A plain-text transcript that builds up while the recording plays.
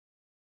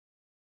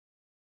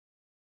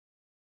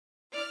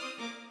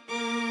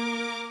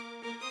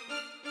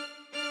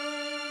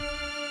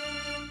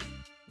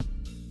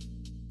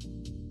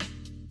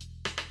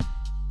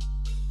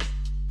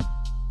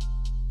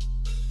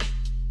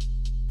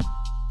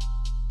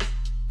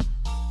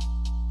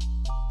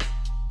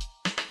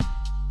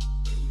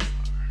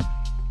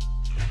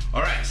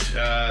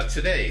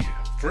Today,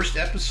 first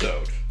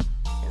episode,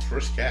 or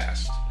first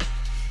cast,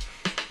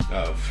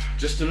 of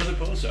Just Another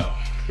Bozo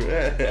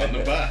on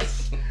the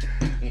bus.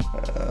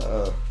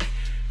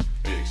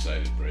 Are you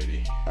excited,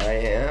 Brady? I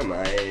am.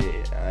 I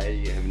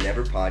have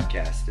never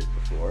podcasted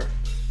before.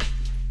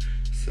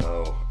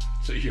 So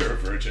you're a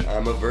virgin.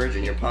 I'm a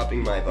virgin. You're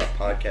popping my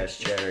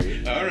podcast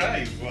cherry. All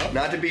right. Well,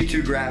 not to be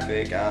too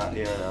graphic,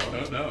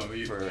 No.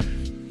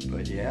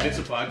 But yeah. It's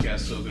a podcast,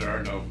 so there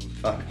are no...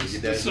 Fuck.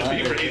 This will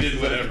be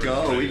rated, whatever.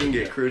 Go. We can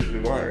get cruise if we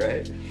want,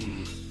 right?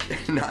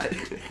 Not...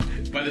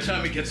 By the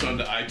time it gets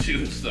onto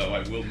iTunes, though, I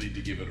will need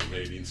to give it a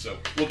rating, so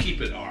we'll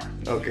keep it R.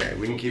 Okay,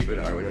 we can keep it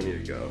R. We don't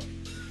need to go.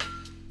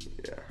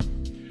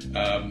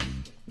 Yeah.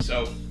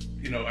 So,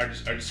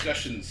 our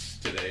discussions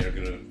today are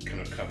going to kind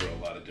of cover a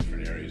lot of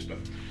different areas, but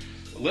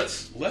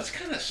let's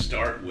kind of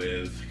start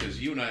with, because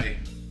you and I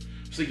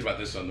was thinking about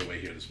this on the way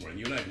here this morning.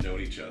 You and I have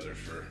known each other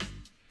for,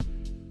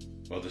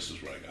 well, this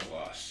is where I got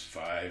lost,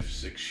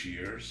 5-6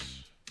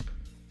 years.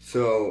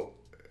 So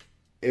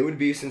it would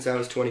be since I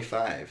was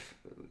 25.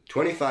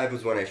 25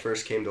 was when I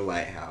first came to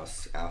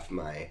Lighthouse off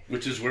my...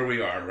 Which is where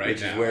we are right now.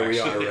 Which is where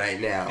we are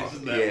right now.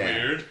 Isn't that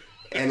weird?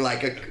 And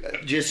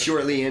just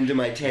shortly into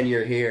my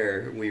tenure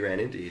here, we ran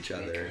into each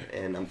other,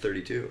 and I'm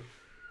 32.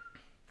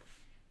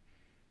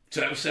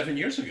 So that was 7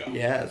 years ago.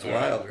 Yeah, it's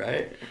wild,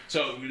 right?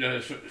 So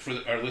for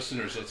our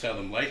listeners, let's tell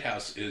them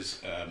Lighthouse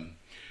is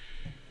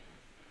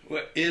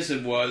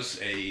and was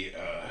a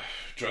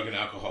drug and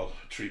alcohol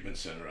treatment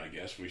center, I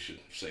guess we should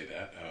say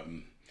that,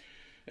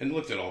 and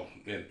looked at all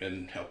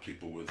and helped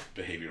people with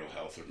behavioral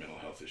health or mental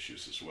health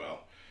issues as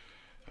well.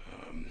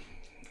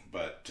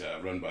 But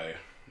run by a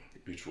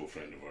mutual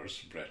friend of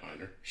ours, Brett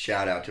Heiner.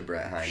 Shout out to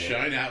Brett Heiner.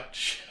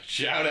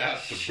 Shout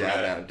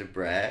out to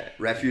Brett.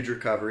 Refuge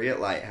Recovery at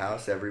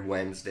Lighthouse every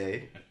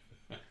Wednesday,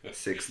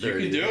 6:30. You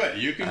can do it.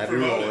 You can I've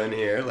promote been rolling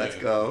here. Let's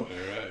go.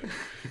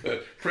 All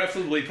right.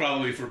 Preferably,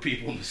 probably for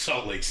people in the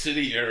Salt Lake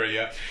City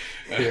area.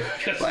 But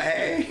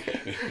hey,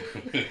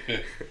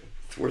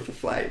 it's worth a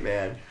flight,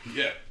 man.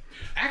 Yeah.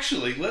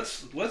 Actually,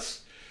 let's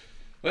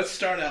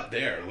start out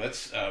there.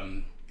 Let's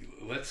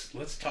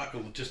talk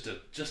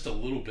just a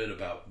little bit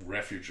about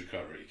Refuge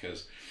Recovery,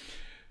 because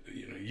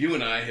you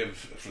and I have,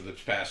 for the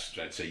past,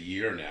 I'd say,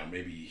 year now,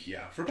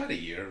 for about a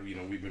year,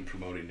 we've been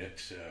promoting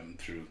it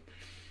through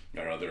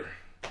our other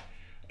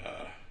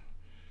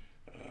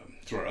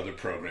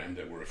program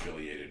that we're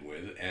affiliated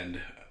with,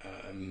 and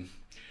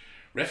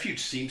Refuge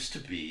seems to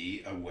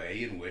be a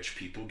way in which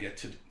people get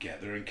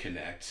together and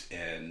connect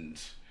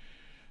and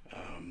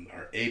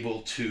are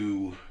able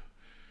to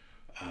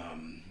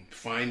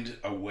find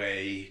a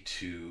way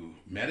to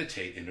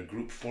meditate in a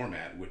group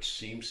format, which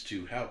seems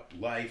to help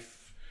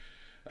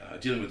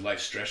dealing with life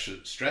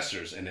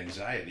stressors and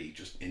anxiety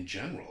just in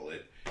general.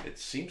 It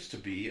seems to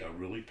be a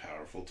really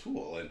powerful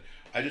tool, and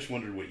I just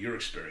wondered what your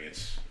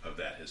experience of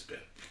that has been.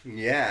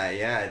 Yeah,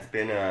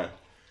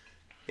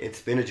 it's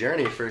been a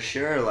journey for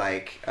sure.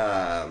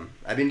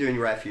 I've been doing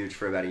Refuge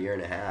for about a year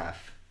and a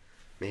half,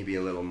 maybe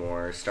a little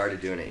more.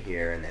 Started doing it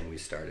here, and then we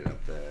started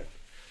up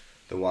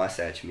the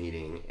Wasatch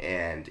meeting,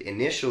 and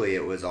initially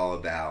it was all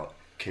about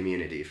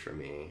community for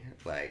me.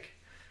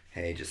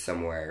 Hey, just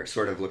somewhere,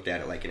 sort of looked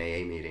at it like an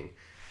AA meeting,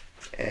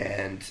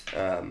 and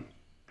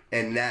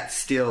that's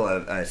still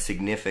a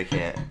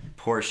significant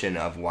portion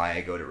of why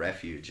I go to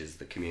Refuge, is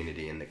the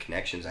community and the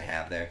connections I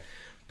have there.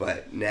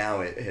 But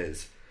now it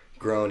has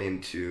grown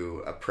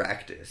into a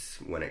practice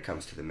when it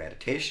comes to the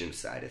meditation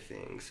side of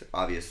things.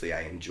 Obviously,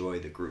 I enjoy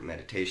the group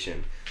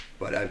meditation,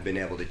 but I've been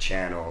able to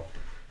channel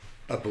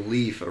a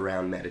belief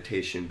around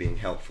meditation being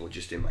helpful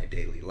just in my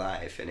daily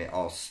life, and it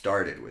all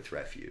started with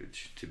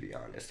Refuge, to be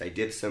honest. I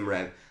did some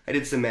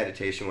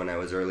meditation when I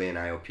was early in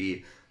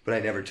IOP, but I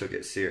never took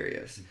it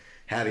serious.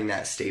 Having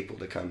that staple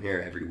to come here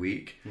every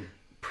week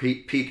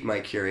piqued my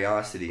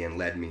curiosity and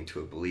led me to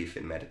a belief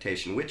in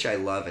meditation, which I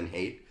love and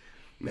hate.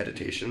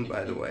 Meditation,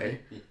 by the way,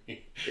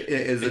 it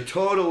is a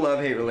total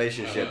love-hate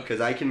relationship,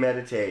 because I can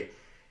meditate,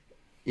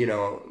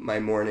 my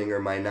morning or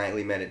my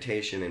nightly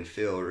meditation, and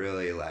feel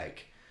really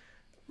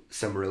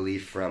some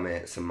relief from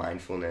it, some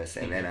mindfulness,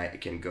 and then I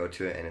can go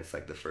to it and it's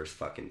like the first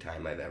fucking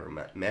time I've ever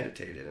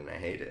meditated, and I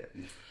hate it.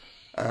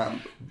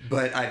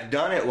 But I've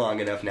done it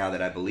long enough now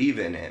that I believe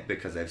in it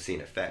because I've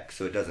seen effects,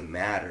 so it doesn't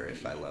matter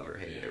if I love or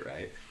hate it,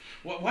 right?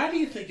 Well, why do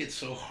you think it's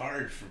so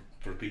hard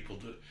for people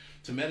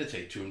to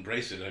meditate, to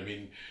embrace it? I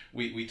mean,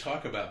 we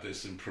talk about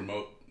this and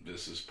promote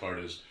this as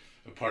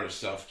a part of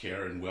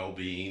self-care and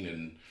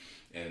well-being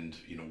and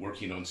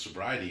working on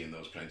sobriety and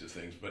those kinds of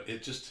things, but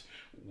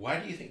why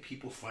do you think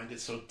people find it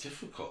so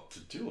difficult to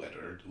do it,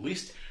 or at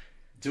least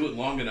do it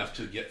long enough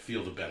to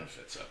feel the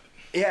benefits of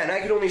it? Yeah, and I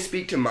can only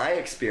speak to my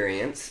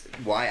experience,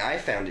 why I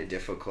found it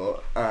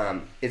difficult.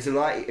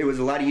 It was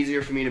a lot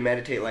easier for me to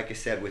meditate, like I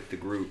said, with the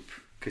group,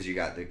 because you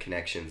got the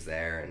connections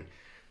there, and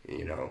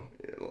a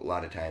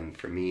lot of time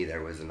for me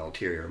there was an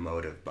ulterior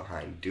motive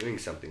behind doing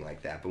something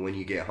like that. But when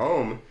you get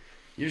home,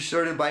 you're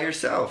sort of by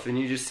yourself, and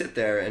you just sit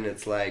there, and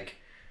it's like,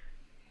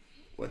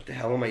 what the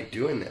hell am I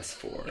doing this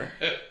for?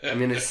 I'm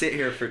going to sit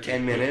here for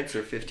 10 minutes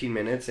or 15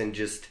 minutes and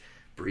just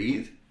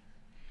breathe,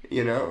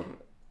 you know,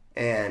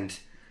 and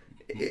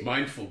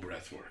mindful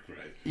breath work,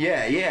 right?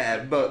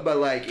 Yeah, but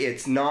like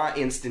it's not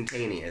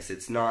instantaneous.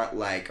 It's not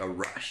like a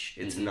rush.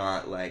 It's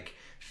not like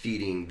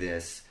feeding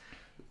this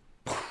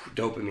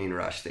dopamine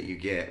rush that you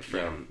get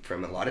from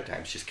a lot of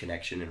times just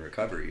connection and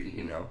recovery,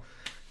 you know,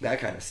 that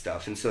kind of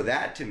stuff. And so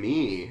that to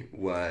me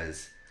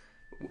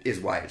is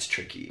why it's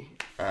tricky.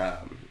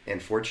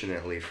 And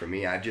fortunately for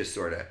me, I've just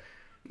sort of,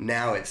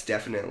 now it's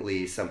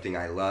definitely something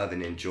I love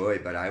and enjoy,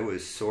 but I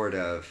was sort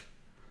of,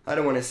 I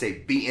don't want to say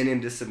beaten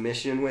into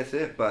submission with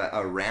it, but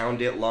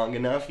around it long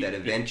enough that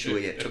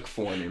eventually it took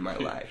form in my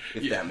life,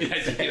 if that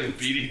makes sense.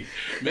 Beating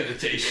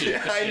meditation.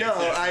 Yeah,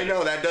 I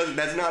know.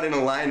 That's not in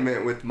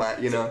alignment with my,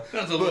 you know.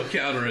 That's a little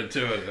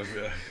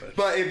counterintuitive.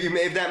 But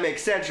if that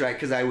makes sense, right?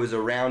 Because I was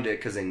around it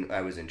because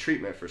I was in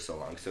treatment for so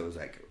long. So it was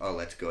like, oh,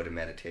 let's go to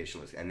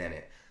meditation. And then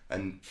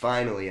and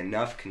finally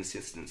enough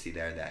consistency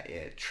there that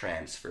it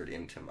transferred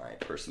into my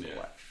personal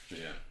life.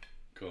 Yeah,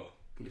 cool.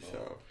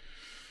 So...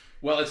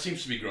 Well, it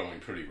seems to be growing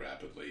pretty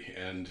rapidly,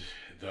 and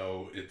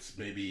though it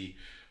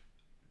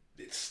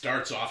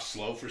starts off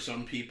slow for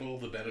some people,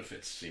 the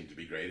benefits seem to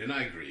be great, and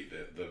I agree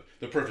that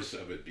the purpose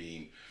of it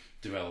being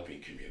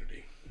developing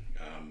community,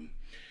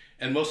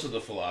 and most of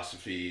the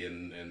philosophy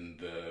and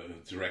the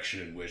direction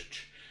in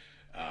which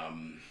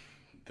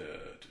the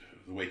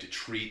way to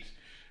treat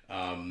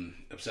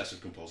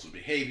obsessive compulsive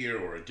behavior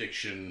or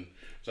addiction,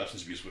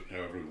 substance abuse,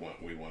 however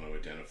we want to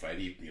identify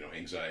it, you know,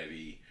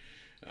 anxiety.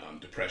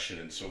 Depression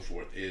and so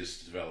forth,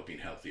 is developing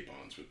healthy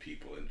bonds with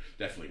people, and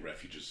definitely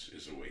refuge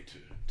is a way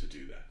to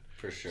do that.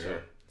 For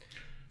sure.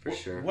 So,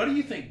 sure. What do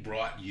you think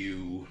brought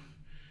you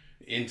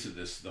into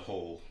the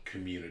whole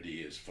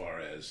community as far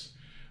as,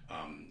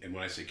 and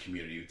when I say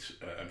community,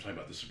 I'm talking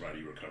about the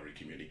sobriety recovery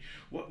community.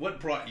 What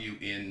brought you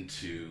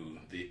into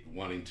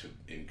wanting to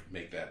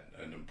make that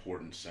an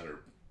important center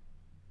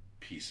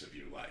piece of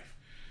your life,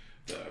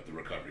 the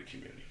recovery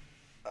community?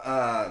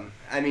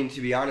 I mean,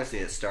 to be honest,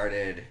 it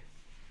started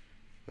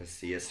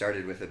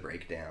with a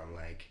breakdown,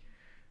 like,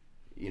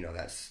 you know,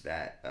 that's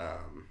that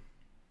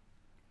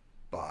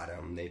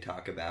bottom they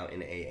talk about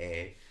in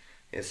AA.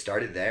 It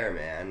started there,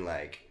 man.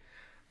 Like,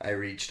 I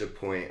reached a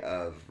point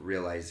of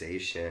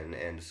realization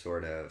and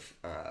sort of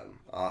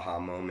aha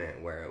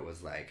moment where it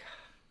was like,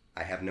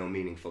 I have no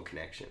meaningful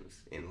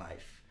connections in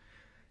life.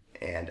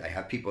 And I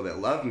have people that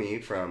love me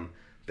from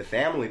the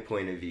family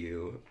point of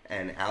view,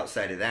 and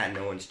outside of that,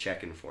 no one's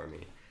checking for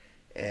me.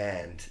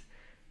 And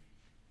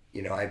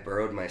you know, I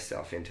burrowed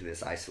myself into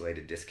this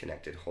isolated,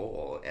 disconnected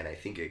hole, and I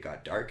think it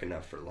got dark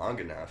enough for long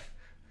enough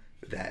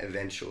that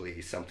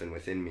eventually something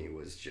within me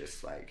was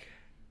just like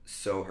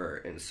so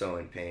hurt and so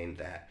in pain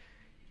that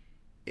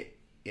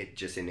it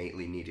just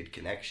innately needed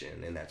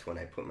connection. And that's when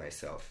I put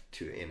myself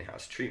to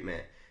in-house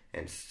treatment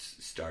and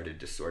started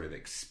to sort of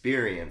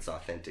experience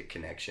authentic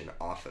connection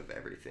off of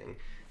everything.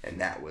 And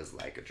that was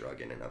like a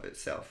drug in and of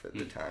itself at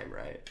the time,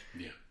 right?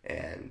 Yeah.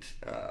 And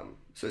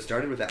so it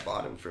started with that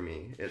bottom for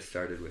me. It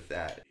started with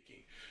that.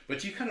 But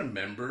do you kind of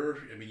remember,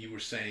 I mean, you were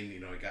saying, you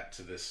know, I got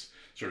to this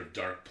sort of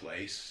dark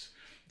place.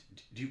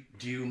 Do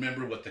you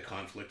remember what the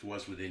conflict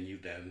was within you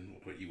then,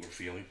 what you were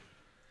feeling?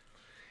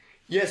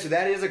 Yeah, so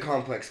that is a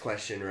complex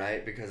question,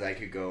 right? Because I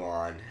could go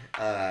on.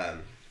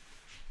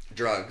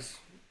 Drugs,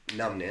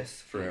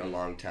 numbness for a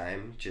long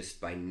time, just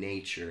by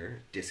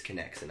nature,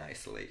 disconnects and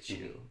isolates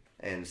you.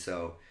 And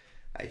so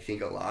I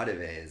think a lot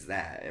of it is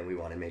that, and we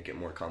want to make it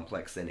more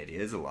complex than it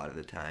is a lot of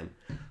the time.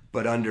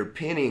 But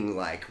underpinning,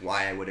 like,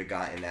 why I would have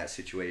gotten in that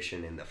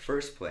situation in the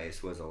first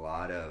place was a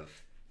lot of,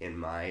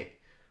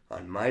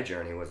 on my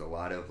journey, was a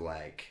lot of,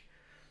 like,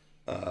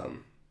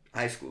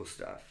 high school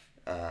stuff.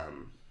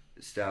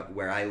 Stuff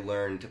where I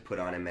learned to put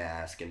on a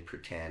mask and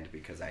pretend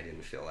because I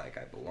didn't feel like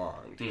I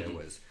belonged. There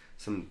was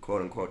some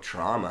quote-unquote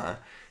trauma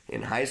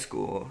in high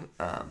school,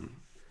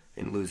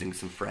 in losing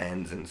some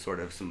friends and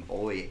sort of some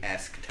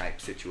bully-esque type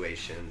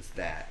situations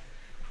that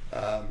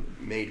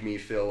made me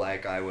feel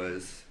like I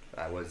was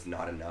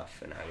not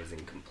enough and I was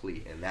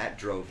incomplete, and that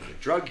drove the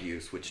drug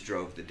use, which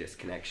drove the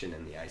disconnection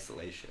and the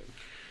isolation.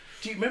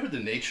 Do you remember the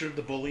nature of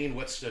the bullying?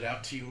 What stood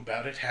out to you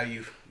about it? How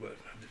you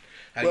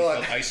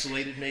felt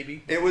isolated,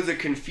 maybe? It was a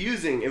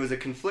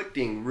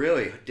conflicting,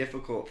 really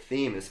difficult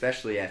theme,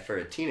 especially for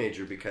a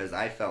teenager, because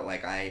I felt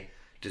like I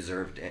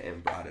deserved it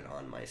and brought it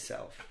on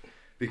myself.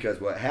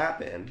 Because what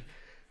happened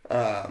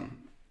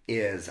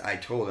is I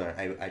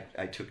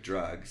took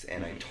drugs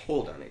and I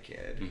told on a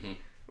kid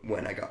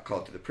when I got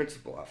called to the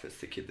principal office,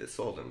 the kid that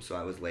sold them. So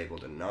I was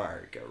labeled a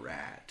narc, a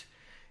rat.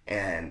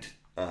 And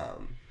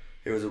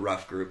it was a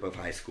rough group of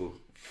high school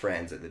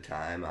friends at the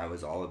time. I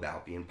was all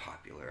about being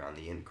popular on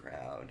the in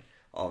crowd.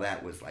 All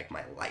that was like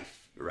my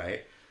life,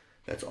 right?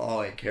 That's all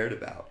I cared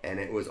about. And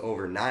it was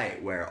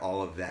overnight where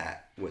all of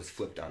that was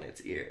flipped on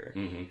its ear.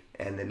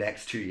 And the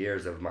next 2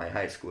 years of my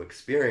high school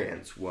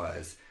experience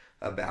was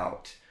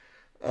about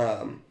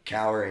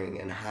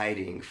cowering and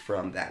hiding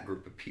from that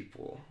group of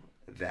people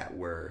that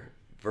were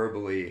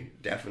verbally,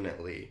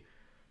 definitely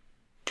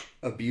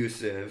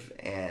abusive,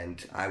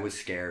 and I was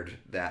scared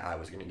that I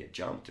was going to get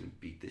jumped and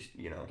beat this,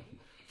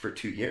 for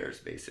 2 years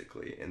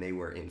basically, and they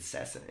were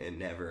incessant and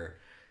never,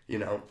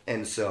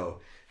 and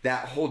so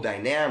that whole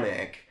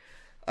dynamic,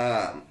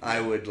 I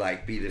would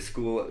like be at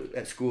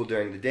school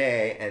during the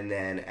day and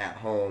then at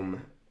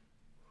home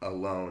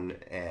alone,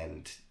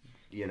 and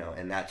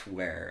and that's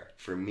where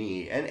for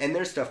me, and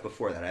there's stuff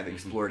before that I've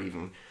explored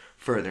even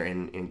further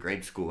in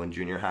grade school and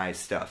junior high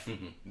stuff,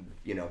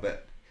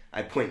 but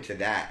I point to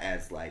that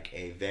as like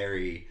a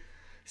very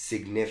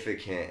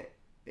significant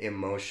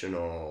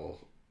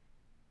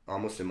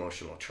almost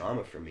emotional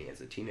trauma for me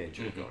as a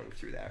teenager, going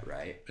through that,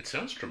 right? It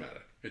sounds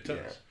traumatic. It does.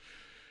 Yeah.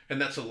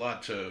 And that's a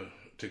lot to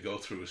go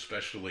through,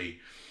 especially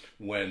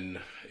when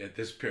at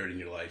this period in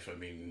your life, I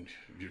mean,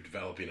 you're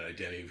developing an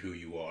identity of who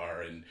you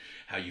are and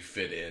how you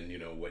fit in,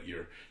 what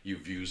your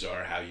views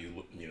are, how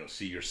you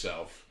see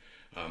yourself,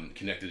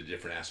 connected to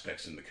different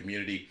aspects in the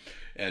community.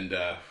 And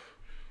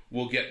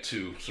we'll get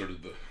to sort of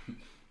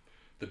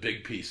the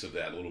big piece of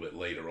that a little bit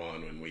later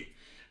on when we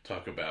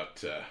talk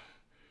about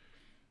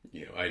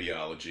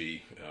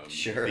ideology,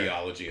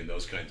 theology, and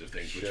those kinds of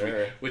things.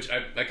 Which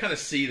I kind of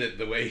see that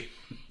the way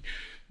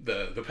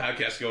the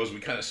podcast goes, we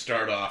kind of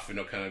start off,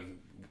 kind of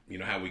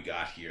how we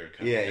got here,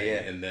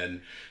 and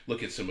then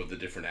look at some of the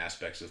different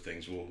aspects of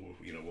things. We'll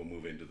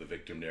move into the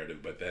victim narrative,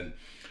 but then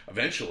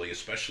eventually,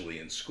 especially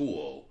in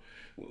school,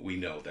 we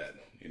know that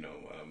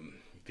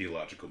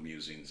theological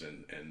musings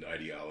and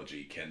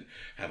ideology can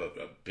have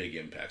a big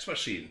impact,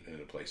 especially in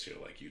a place here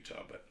like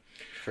Utah. But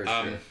for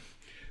sure.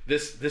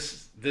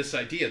 This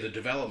idea, the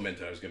development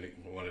I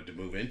wanted to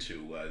move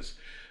into was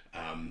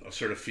of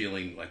sort of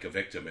feeling like a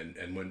victim,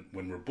 and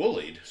when we're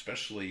bullied,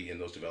 especially in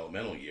those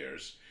developmental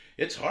years,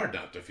 it's hard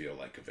not to feel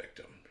like a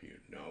victim.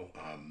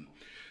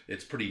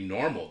 It's pretty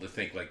normal to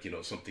think like the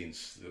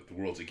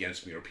world's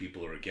against me or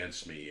people are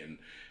against me,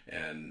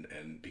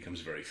 and becomes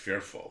very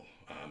fearful.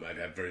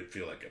 I've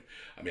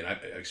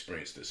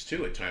experienced this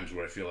too at times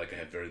where I feel like I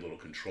have very little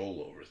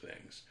control over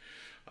things.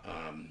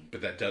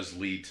 But that does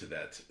lead to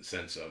that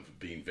sense of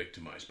being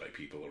victimized by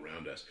people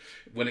around us.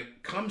 When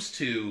it comes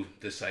to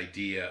this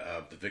idea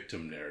of the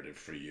victim narrative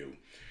for you,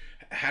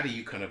 how do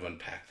you kind of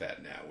unpack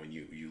that now when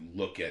you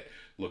look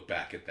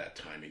back at that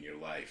time in your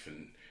life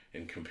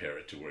and compare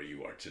it to where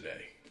you are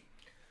today?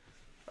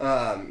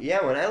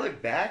 When I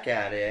look back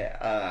at it,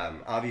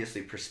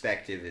 obviously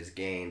perspective is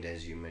gained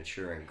as you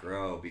mature and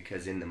grow,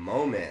 because in the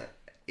moment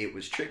it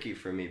was tricky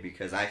for me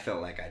because I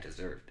felt like I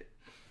deserved it.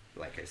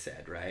 Like I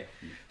said, right?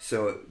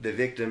 So the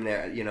victim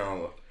there,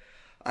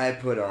 I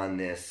put on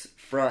this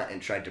front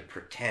and tried to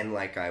pretend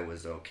like I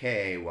was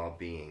okay while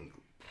being,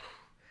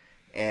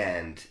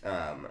 and,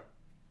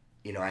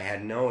 I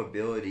had no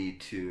ability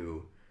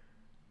to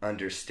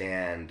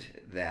understand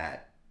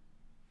that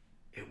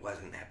it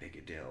wasn't that big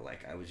a deal.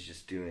 Like I was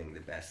just doing the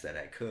best that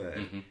I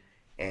could.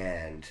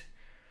 And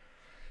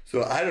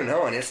so I don't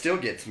know, and it still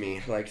gets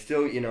me. Like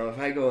still, if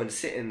I go and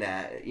sit in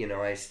that,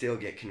 I still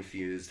get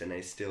confused and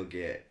I still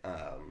get,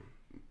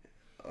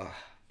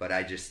 but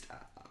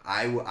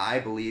I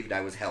believed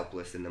I was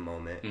helpless in the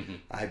moment.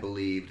 I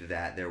believed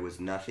that there was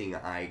nothing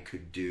I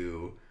could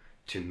do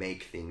to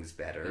make things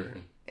better.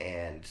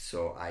 And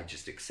so I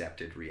just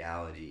accepted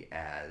reality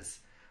as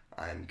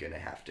I'm going to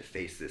have to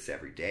face this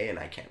every day, and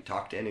I can't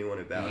talk to anyone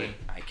about it.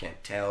 I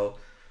can't tell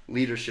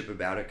leadership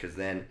about it, because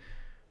then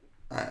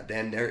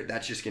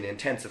that's just going to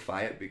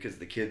intensify it, because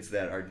the kids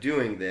that are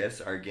doing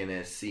this are going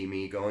to see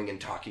me going and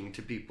talking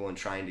to people and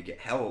trying to get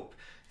help.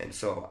 And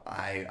so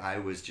I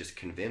was just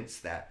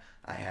convinced that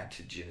I had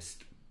to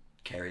just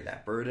carry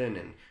that burden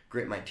and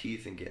grit my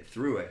teeth and get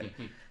through it,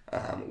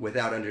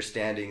 without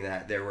understanding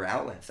that there were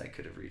outlets I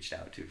could have reached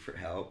out to for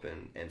help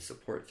and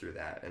support through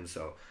that. And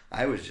so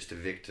I was just a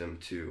victim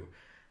to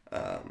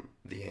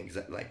the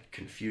anxiety, like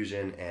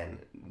confusion, and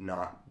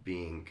not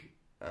being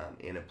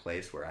in a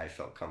place where I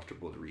felt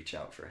comfortable to reach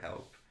out for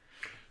help.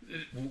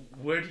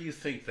 Where do you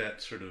think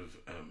that sort of,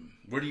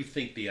 where do you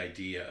think the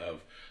idea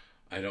of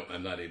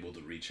I'm not able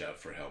to reach out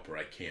for help, or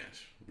I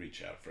can't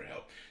reach out for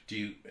help, do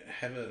you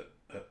have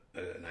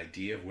an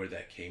idea of where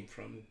that came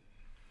from?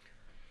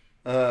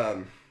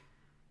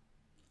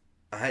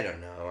 I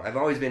don't know. I've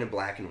always been a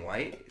black and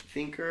white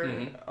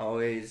thinker,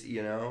 always,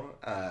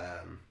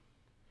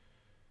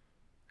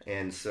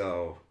 and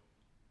so,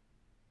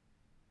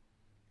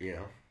 I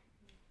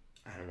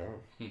don't know.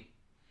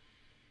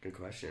 Good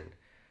question.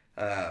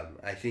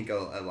 I think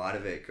a lot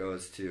of it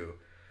goes to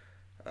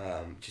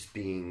just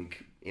being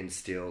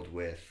instilled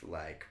with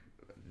like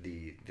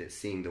the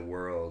seeing the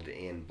world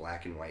in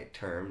black and white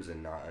terms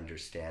and not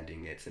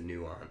understanding it's a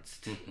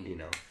nuanced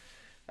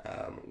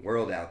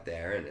world out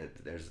there, and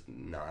there's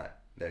not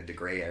the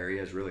gray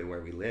area is really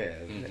where we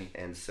live.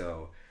 And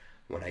so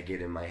when I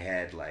get in my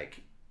head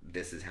like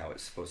this is how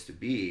it's supposed to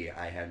be,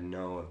 I had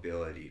no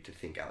ability to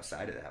think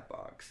outside of that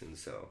box. And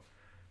so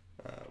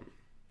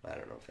I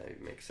don't know if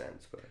that makes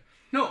sense, but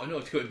no,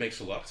 it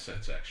makes a lot of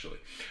sense actually.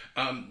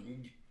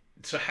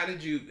 So how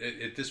did you,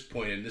 at this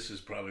point, and this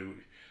is probably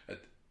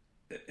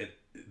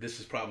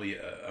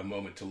a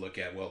moment to look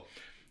at, well,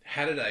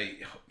 how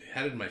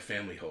did my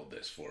family hold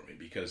this for me?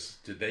 Because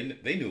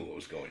they knew what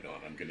was going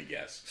on, I'm going to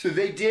guess. So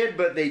they did,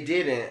 but they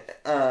didn't.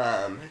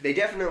 They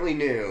definitely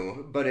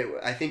knew, but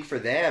I think for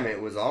them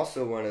it was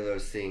also one of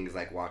those things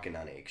like walking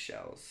on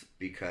eggshells,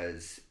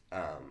 because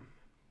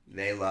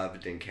they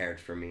loved and cared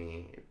for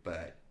me,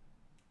 but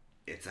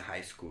it's a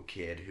high school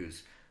kid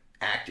who's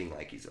acting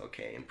like he's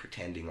okay and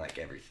pretending like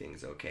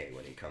everything's okay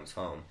when he comes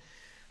home.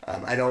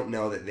 I don't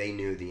know that they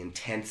knew the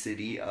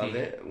intensity of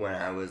it when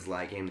I was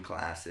like in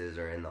classes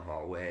or in the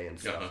hallway and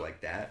stuff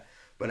like that.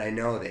 But I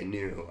know they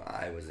knew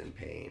I was in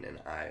pain, and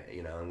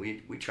and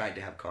we tried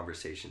to have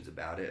conversations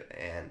about it,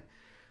 and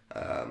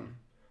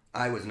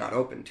I was not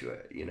open to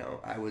it.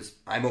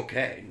 I'm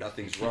okay.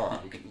 Nothing's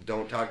wrong.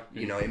 Don't talk.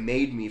 It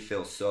made me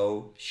feel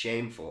so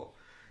shameful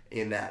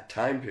in that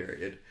time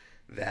period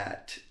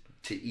that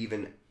to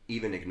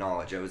even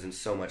acknowledge, I was in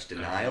so much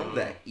denial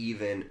that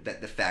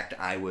the fact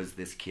I was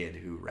this kid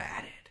who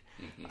ratted,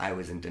 I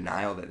was in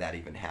denial that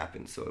even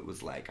happened. So it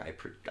was like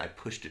I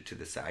pushed it to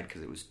the side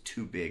because it was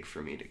too big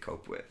for me to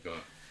cope with.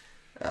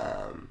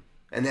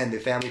 And then the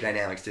family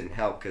dynamics didn't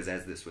help, because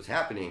as this was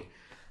happening,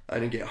 I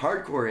didn't get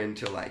hardcore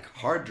into like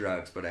hard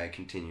drugs, but I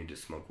continued to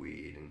smoke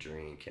weed and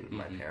drink, and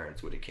my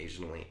parents would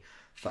occasionally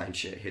find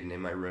shit hidden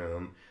in my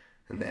room.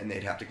 And then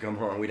they'd have to come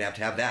home. We'd have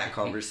to have that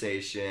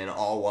conversation,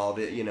 all while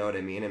you know what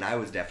I mean? And I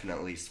was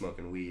definitely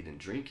smoking weed and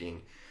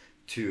drinking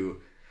to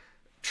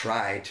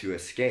try to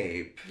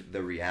escape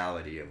the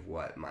reality of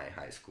what my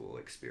high school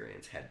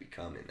experience had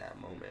become in that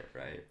moment,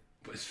 right?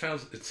 But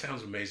it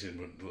sounds amazing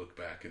when you look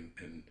back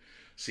and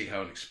see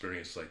how an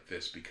experience like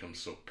this becomes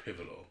so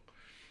pivotal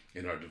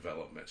in our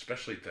development,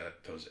 especially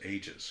at those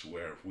ages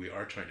where we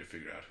are trying to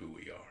figure out who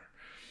we are.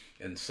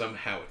 And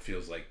somehow it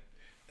feels like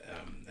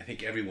I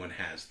think everyone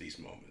has these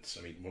moments.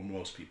 I mean, well,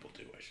 most people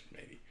do,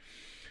 maybe,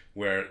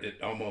 where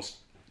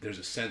there's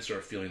a sense or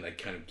a feeling like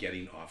kind of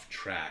getting off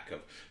track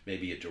of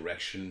maybe a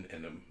direction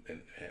and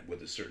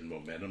with a certain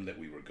momentum that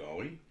we were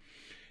going,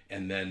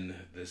 and then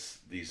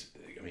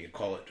you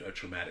call it a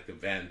traumatic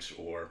event,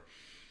 or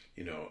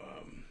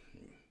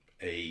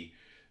a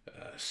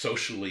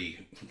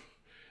socially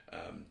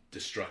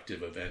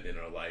destructive event in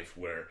our life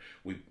where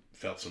we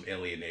felt some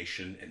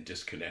alienation and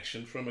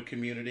disconnection from a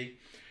community.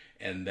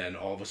 And then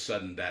all of a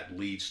sudden that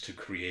leads to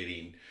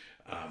creating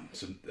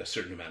a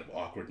certain amount of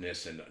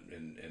awkwardness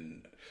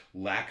and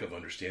lack of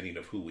understanding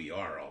of who we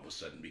are all of a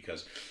sudden,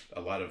 because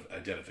a lot of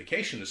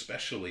identification,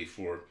 especially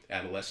for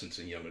adolescents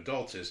and young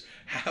adults, is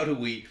how do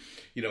we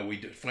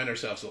find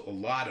ourselves a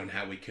lot on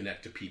how we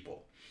connect to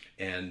people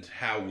and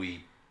how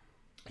we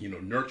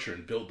nurture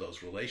and build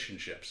those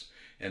relationships.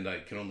 And I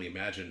can only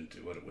imagine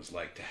what it was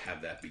like to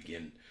have that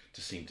begin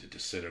to seem to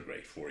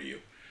disintegrate for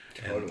you.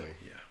 Totally.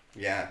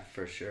 Yeah,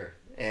 for sure.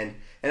 And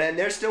then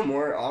there's still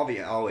more,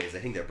 always. I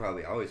think there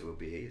probably always will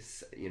be.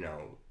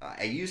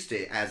 I used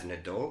to, as an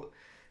adult,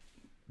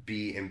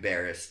 be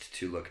embarrassed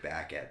to look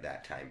back at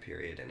that time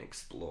period and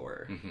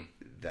explore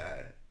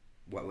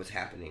what was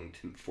happening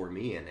for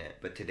me in it.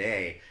 But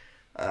today,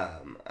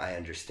 I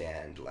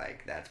understand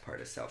like that's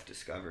part of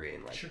self-discovery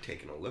and like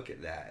taking a look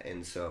at that.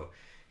 And so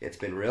it's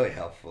been really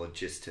helpful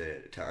just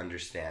to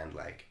understand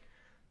like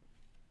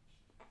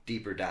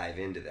deeper dive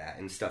into that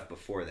and stuff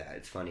before that.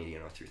 It's funny,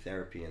 through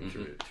therapy and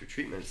through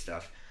treatment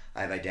stuff,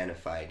 I've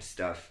identified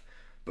stuff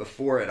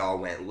before it all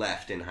went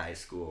left in high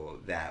school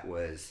that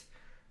was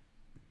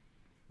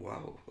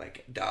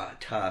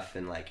tough,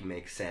 and like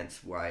makes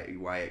sense why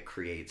it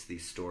creates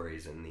these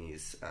stories and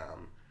these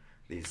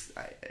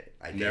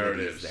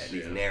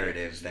identities,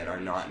 narratives that are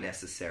not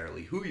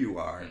necessarily who you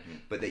are,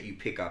 but that you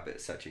pick up at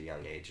such a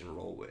young age and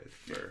roll with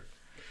for.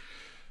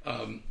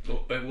 And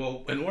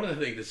one of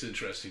the things that's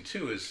interesting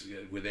too is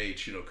with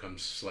age,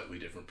 comes slightly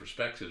different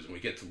perspectives, and we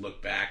get to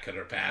look back at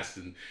our past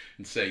and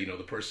say,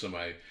 the person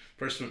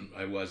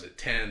I was at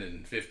 10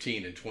 and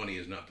 15 and 20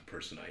 is not the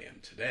person I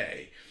am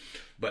today.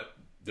 But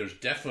there's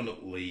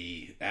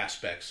definitely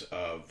aspects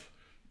of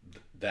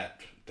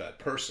that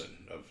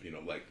person, of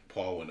like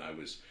Paul when I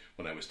was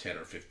 10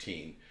 or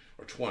 15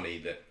 or 20,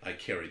 that I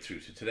carried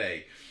through to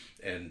today,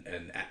 and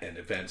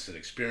events and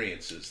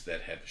experiences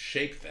that have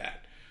shaped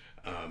that.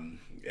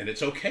 And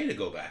it's okay to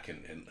go back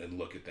and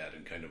look at that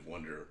and kind of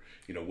wonder,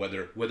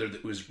 whether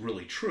it was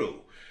really true.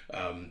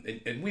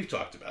 And we've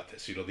talked about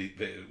this,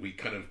 we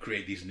kind of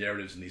create these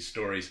narratives and these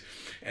stories,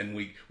 and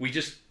we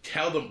just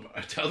tell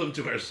them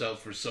to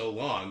ourselves for so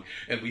long,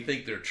 and we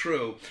think they're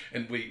true,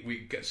 and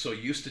we get so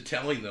used to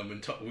telling them,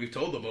 and we've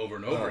told them over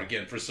and over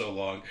again for so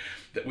long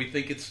that we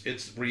think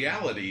it's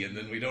reality, and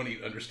then we don't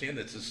even understand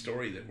that it's a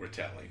story that we're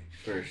telling.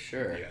 For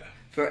sure. Yeah.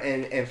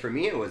 And for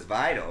me, it was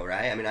vital,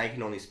 right? I mean, I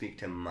can only speak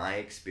to my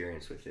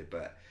experience with it,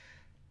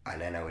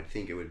 and I would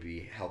think it would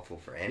be helpful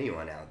for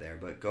anyone out there.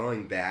 But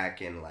going back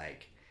and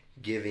like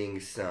giving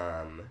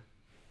some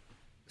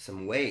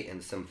weight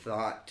and some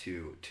thought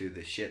to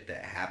the shit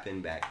that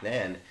happened back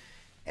then,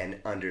 and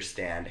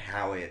understand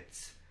how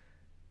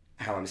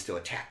I'm still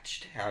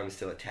attached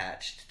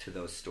to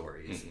those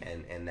stories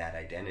and that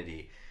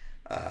identity,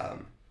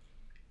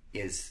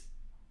 is.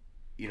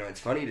 it's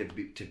funny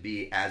to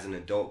be as an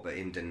adult, but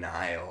in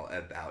denial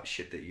about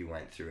shit that you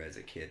went through as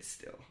a kid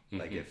still.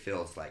 Like, it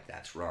feels like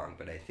that's wrong.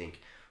 But I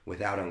think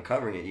without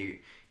uncovering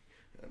it,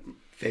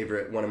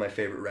 one of my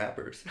favorite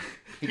rappers.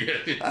 Yeah,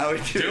 I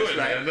would do it,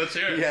 man. Let's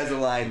hear it. He has a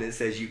line that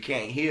says, "You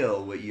can't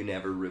heal what you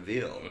never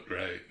reveal."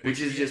 Right. Which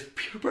is just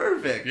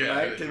perfect,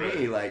 right? To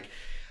me, like.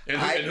 And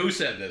who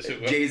said this?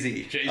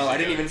 Jay-Z. Oh, I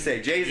didn't even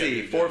say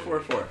Jay-Z.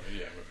 444.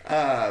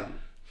 Yeah.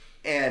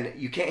 And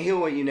you can't heal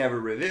what you never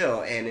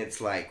reveal. And it's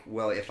like,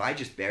 well, if I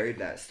just buried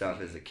that stuff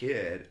as a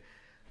kid,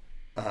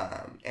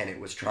 and it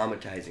was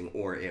traumatizing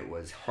or it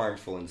was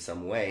harmful in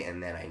some way,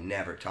 and then I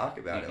never talk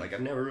about it, like,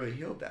 I've never really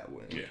healed that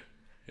wound. Yeah.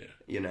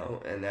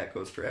 And that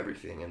goes for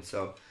everything. And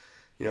so,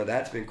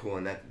 that's been cool,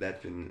 and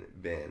that's been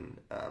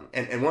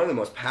and one of the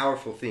most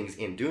powerful things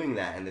in doing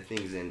that, and the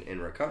things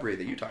in recovery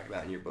that you talk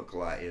about in your book a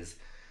lot, is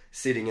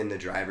sitting in the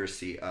driver's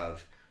seat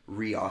of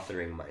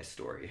reauthoring my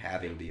story,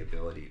 having the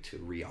ability to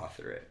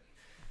reauthor it,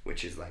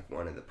 which is like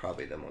one of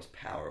probably the most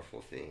powerful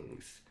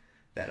things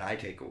that I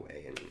take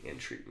away in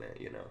treatment,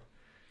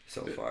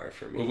 so far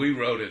for me. Well, we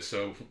wrote it,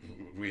 so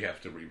we have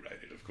to rewrite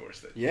it, of course.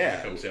 That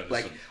comes down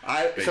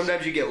to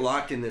sometimes you get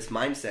locked in this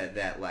mindset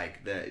that like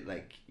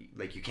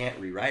you can't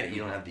rewrite it. You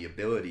don't have the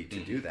ability to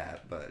do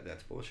that, but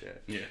that's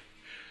bullshit. Yeah.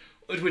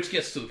 Which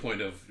gets to the point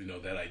of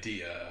that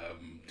idea: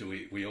 do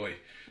we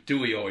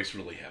always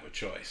really have a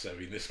choice? I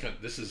mean,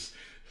 this is,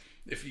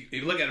 if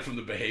you look at it from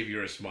the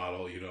behaviorist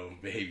model,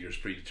 behavior is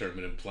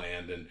predetermined and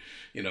planned, and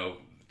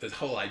the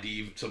whole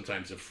idea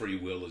sometimes of free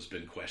will has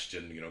been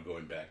questioned.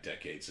 Going back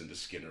decades into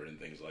Skinner and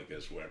things like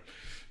this, where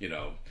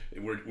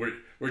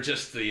we're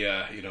just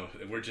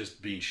we're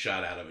just being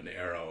shot out of an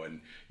arrow,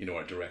 and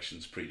our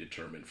direction's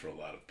predetermined for a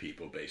lot of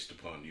people based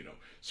upon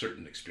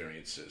certain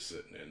experiences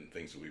and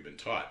things that we've been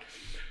taught.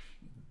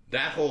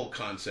 That whole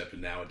concept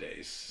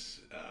nowadays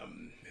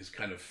has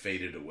kind of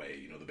faded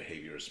away, the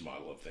behaviorist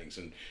model of things.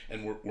 And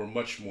we're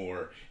much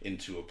more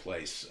into a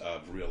place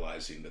of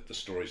realizing that the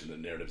stories and the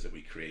narratives that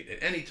we create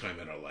at any time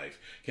in our life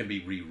can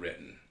be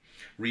rewritten,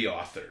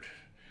 reauthored.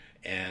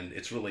 And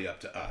it's really up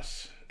to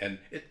us. And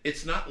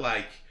it's not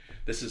like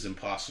this is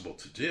impossible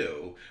to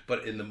do,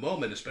 but in the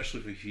moment, especially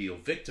if we feel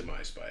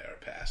victimized by our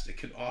past, it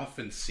can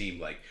often seem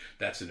like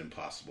that's an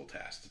impossible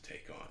task to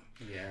take on.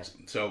 Yeah.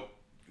 So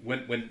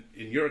when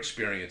in your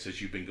experience,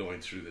 as you've been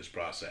going through this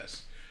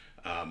process,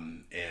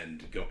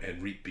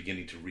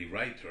 beginning to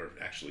rewrite, or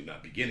actually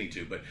not beginning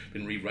to, but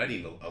been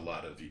rewriting a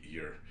lot of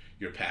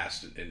your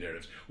past and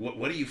narratives,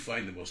 what do you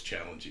find the most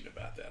challenging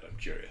about that? I'm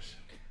curious.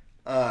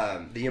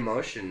 The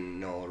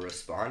emotional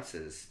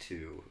responses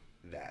to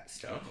that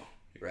stuff,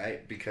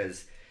 right?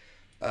 Because,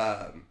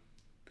 and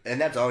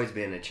that's always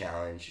been a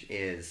challenge,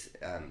 is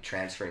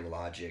transferring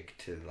logic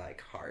to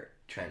like heart,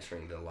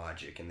 transferring the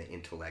logic and the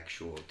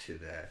intellectual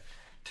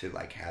to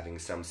like having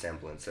some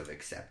semblance of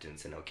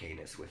acceptance and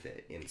okayness with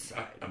it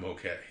inside. I'm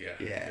okay,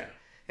 yeah.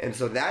 And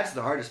so that's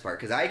the hardest part,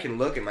 because I can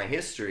look at my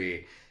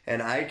history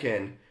and I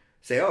can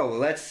say, oh, well,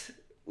 let's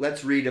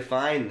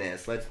redefine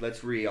this, let's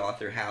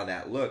reauthor how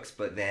that looks,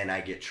 but then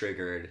I get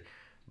triggered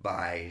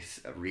by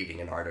reading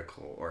an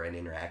article or an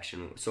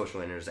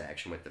social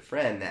interaction with a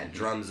friend that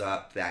drums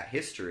up that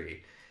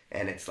history,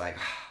 and it's like,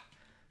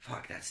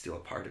 fuck, that's still a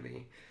part of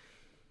me.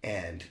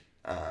 And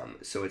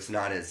so it's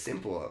not as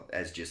simple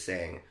as just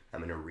saying, I'm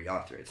going to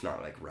reauthor. It's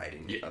not like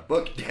writing a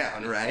book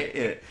down, right?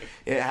 It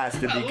has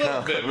to become... A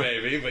little bit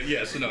maybe, but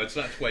yes, no, it's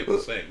not quite the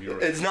same. You're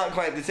right. It's not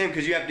quite the same,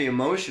 because you have to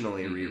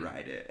emotionally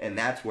rewrite it. And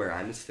that's where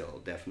I'm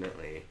still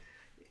definitely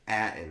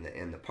at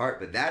in the part.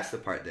 But that's the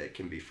part that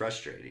can be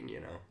frustrating,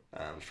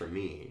 for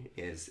me,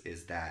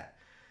 is that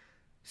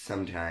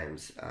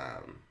sometimes,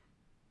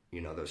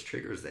 those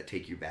triggers that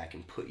take you back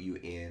and put you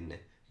in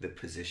the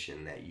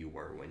position that you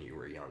were when you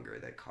were younger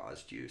that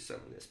caused you some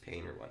of this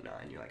pain or whatnot,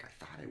 and you're like, I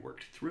thought I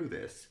worked through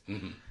this.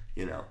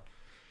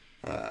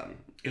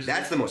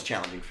 That's the most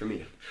challenging for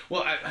me.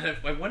 Well,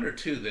 I wonder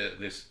too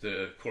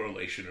the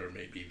correlation, or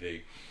maybe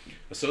the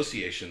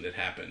association that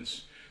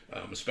happens,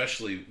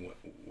 especially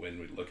when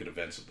we look at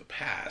events of the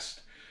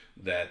past,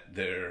 that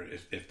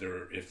if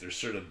there's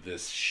sort of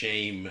this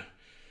shame,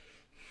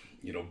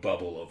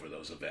 bubble over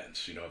those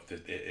events.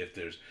 If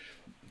there's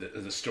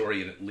the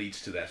story and it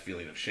leads to that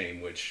feeling of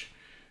shame, which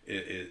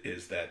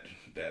is that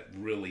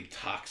really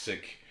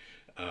toxic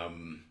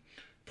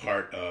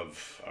part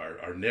of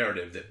our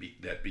narrative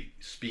that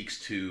speaks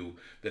to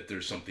that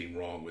there's something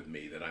wrong with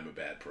me, that I'm a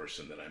bad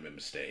person, that I'm a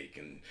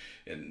mistake,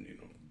 and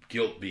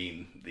guilt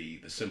being the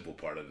simple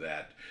part of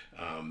that,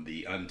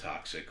 the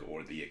untoxic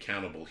or the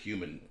accountable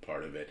human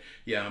part of it.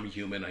 Yeah, I'm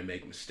human. I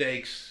make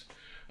mistakes.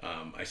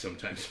 I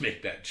sometimes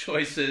make bad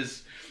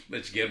choices.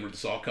 But again,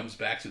 this all comes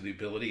back to the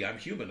ability. I'm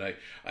human.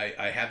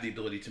 I have the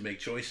ability to make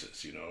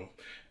choices,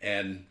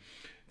 And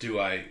do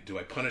I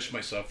punish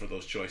myself for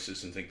those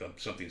choices and think that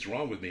something's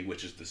wrong with me,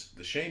 which is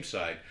the shame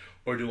side,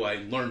 or do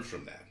I learn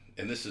from that?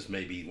 And this is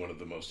maybe one of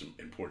the most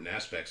important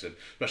aspects of,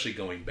 especially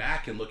going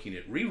back and looking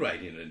at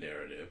rewriting a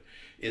narrative.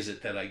 Is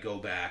it that I go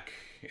back,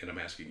 and I'm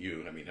asking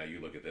you, how you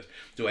look at this?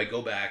 Do I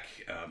go back,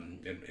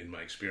 in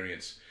my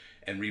experience,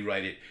 and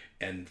rewrite it,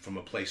 and from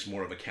a place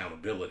more of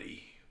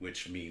accountability,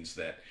 which means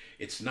that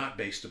it's not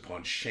based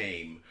upon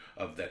shame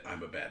of that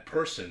I'm a bad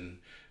person,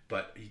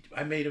 but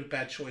I made a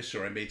bad choice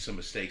or I made some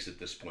mistakes at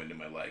this point in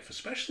my life,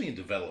 especially in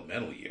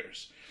developmental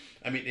years.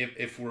 I mean,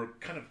 if we're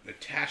kind of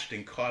attached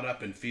and caught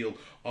up and feel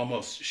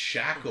almost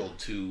shackled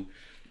to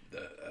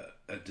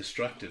a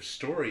destructive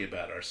story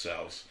about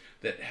ourselves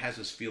that has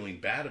us feeling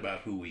bad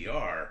about who we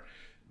are,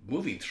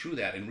 moving through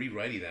that and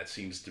rewriting that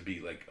seems to be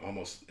like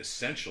almost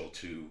essential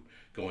to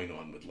going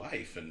on with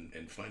life and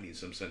finding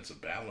some sense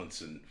of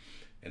balance and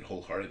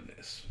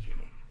wholeheartedness. You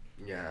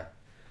know?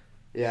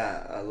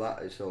 Yeah, a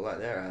lot. So a lot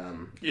there.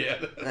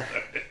 Yeah,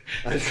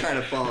 I was trying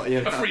to follow.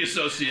 You know. A free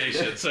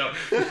association. So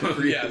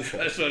yeah,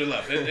 that's what I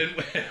love.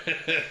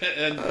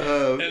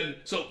 And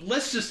so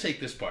let's just take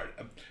this part.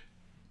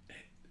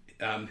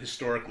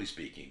 Historically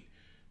speaking,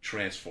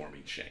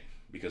 transforming shame,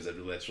 because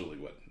that's really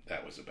what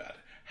that was about.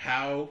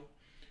 How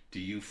do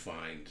you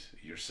find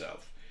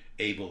yourself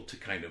able to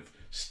kind of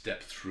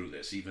step through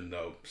this, even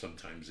though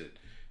sometimes it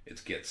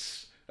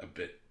gets a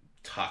bit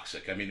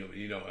toxic? I mean,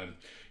 you know,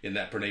 in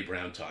that Brene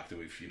Brown talk that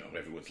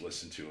everyone's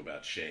listened to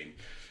about shame,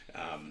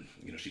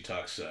 she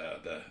talks,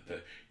 the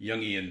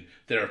Jungian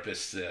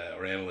therapists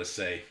or analysts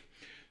say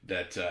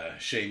that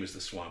shame is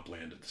the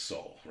swampland of the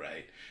soul,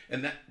 right?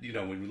 And that,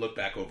 when we look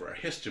back over our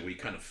history, we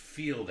kind of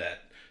feel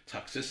that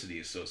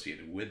toxicity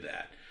associated with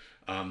that.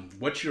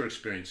 What's your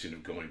experience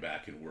of going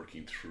back and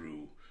working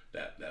through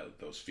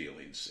those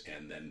feelings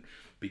and then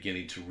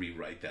beginning to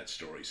rewrite that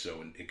story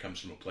so it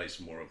comes from a place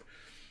more of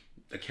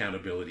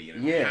accountability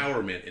and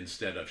empowerment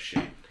instead of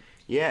shame?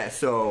 Yeah,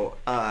 so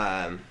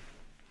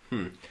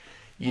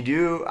you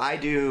do.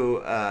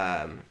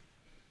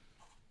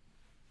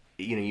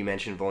 You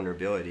mentioned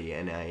vulnerability,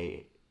 and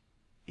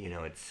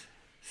it's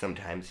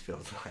sometimes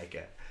feels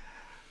like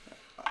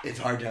it's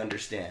hard to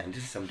understand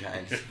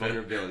sometimes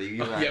vulnerability.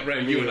 You and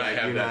I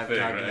have that thing,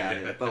 talked right? about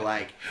it, but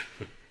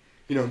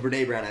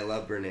Brene Brown. I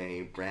love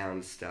Brene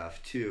Brown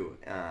stuff too.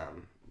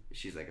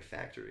 She's like a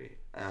factory.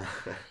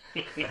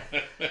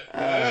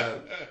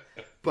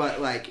 But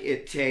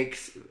it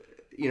takes,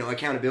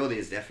 accountability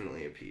is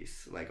definitely a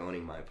piece. Like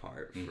owning my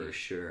part for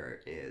sure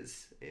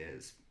is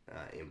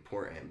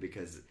important,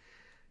 because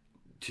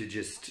to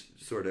just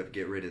sort of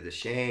get rid of the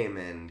shame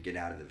and get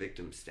out of the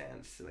victim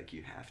stance,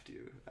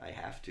 I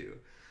have to.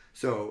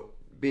 So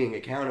being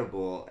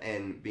accountable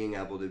and being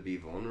able to be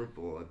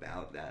vulnerable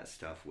about that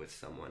stuff with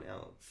someone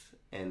else.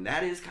 And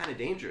that is kind of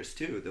dangerous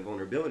too, the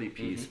vulnerability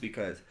piece,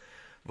 because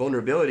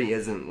vulnerability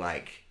isn't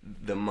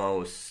the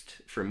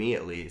most, for me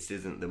at least,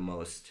 isn't the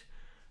most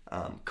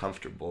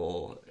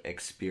comfortable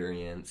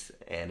experience,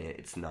 and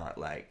it's not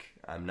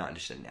I'm not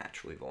just a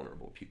naturally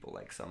vulnerable people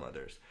like some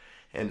others.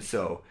 And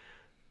so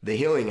the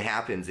healing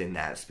happens in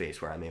that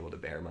space where I'm able to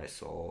bare my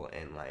soul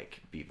and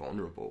be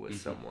vulnerable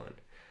with someone.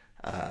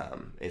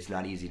 It's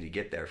not easy to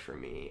get there for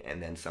me, and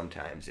then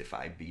sometimes if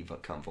I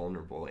become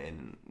vulnerable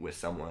with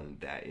someone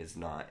that is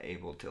not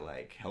able to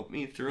help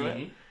me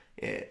through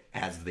it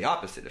has the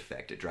opposite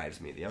effect. It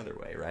drives me the other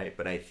way, right?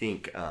 But I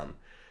think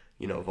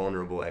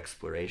vulnerable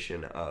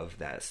exploration of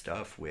that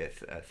stuff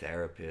with a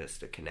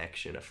therapist, a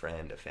connection, a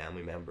friend, a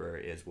family member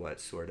is what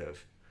sort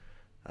of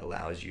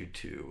allows you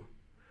to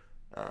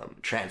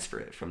transfer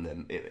it from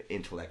the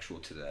intellectual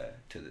to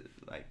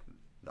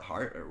the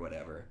heart or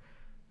whatever.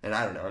 And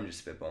I don't know, I'm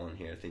just spitballing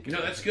here thinking.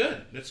 No, that's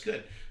good. That's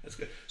good.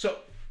 So,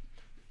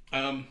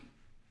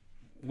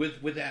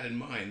 with that in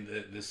mind,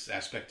 this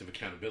aspect of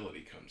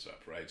accountability comes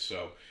up, right?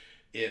 So,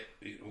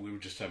 we were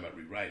just talking about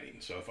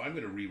rewriting. So, if I'm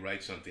going to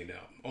rewrite something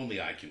now,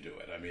 only I can do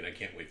it. I mean, I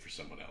can't wait for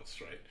someone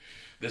else, right?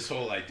 This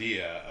whole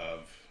idea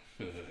of,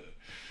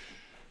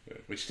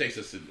 which takes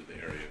us into the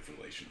area of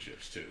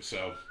relationships too.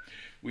 So,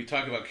 we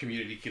talk about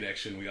community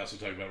connection. We also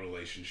talk about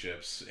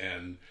relationships,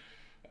 and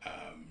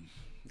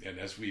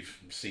as we've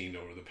seen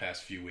over the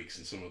past few weeks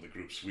in some of the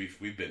groups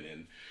we've been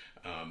in,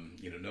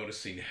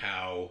 noticing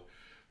how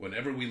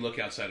whenever we look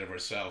outside of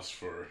ourselves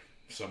for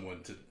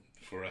someone to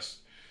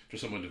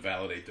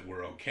validate that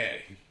we're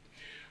okay,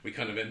 we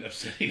kind of end up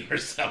setting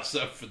ourselves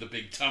up for the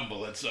big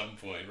tumble at some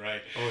point,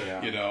 right? Oh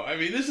yeah. I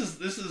mean, this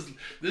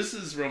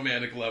is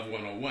romantic love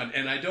 101,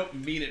 and I don't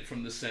mean it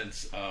from the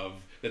sense of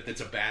that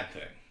it's a bad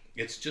thing.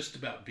 It's just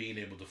about being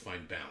able to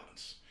find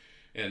balance.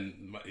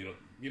 And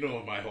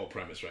my whole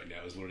premise right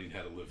now is learning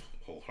how to live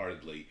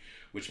wholeheartedly,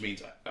 which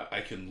means I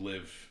can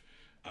live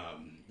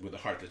with a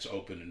heart that's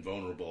open and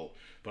vulnerable,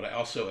 but I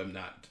also am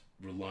not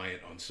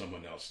reliant on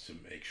someone else to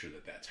make sure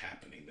that that's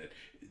happening.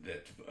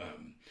 That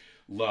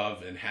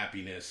love and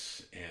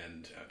happiness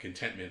and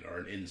contentment are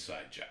an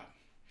inside job.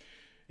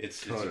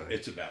 It's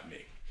about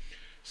me.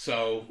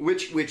 So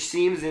which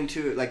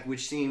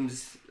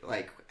seems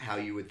like how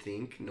you would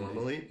think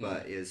normally,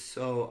 but is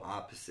so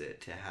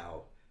opposite to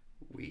how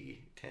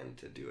we tend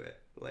to do it.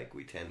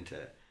 We tend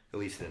to, at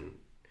least in,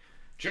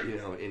 sure.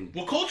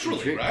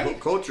 Culturally, right? Well,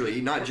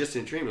 culturally, not just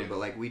in treatment,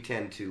 but we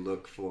tend to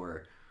look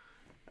for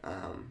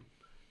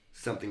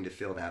something to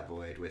fill that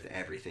void with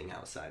everything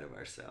outside of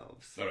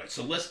ourselves. All right,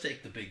 so let's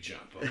take the big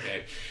jump,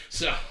 okay?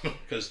 So,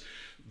 because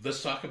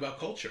let's talk about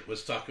culture.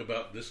 Let's talk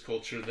about this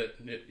culture that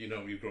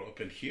you grow up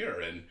in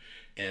here,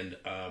 and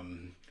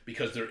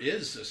because there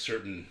is a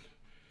certain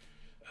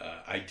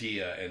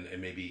idea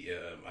and maybe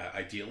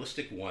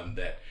idealistic one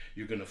that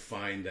you're going to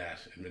find that,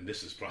 I mean,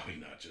 this is probably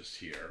not just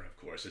here, of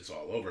course, it's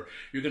all over.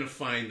 You're going to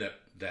find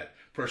that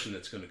person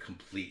that's going to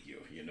complete you,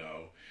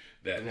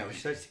 that. No,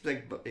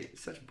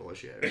 it's such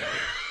bullshit.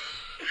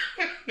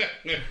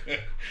 Right?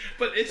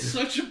 But it's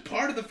such a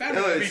part of the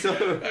fabric.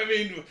 No, I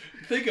mean,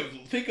 think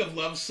of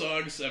love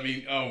songs. I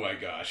mean, oh my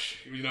gosh,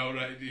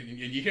 right? And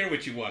you hear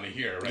what you want to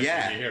hear, right?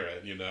 Yeah. When you hear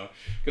it,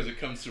 because it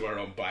comes through our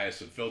own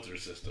bias and filter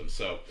system.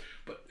 So,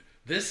 but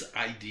this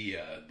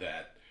idea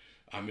that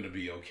I'm going to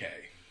be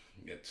okay,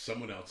 that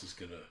someone else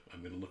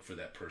I'm going to look for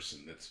that person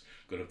that's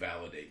going to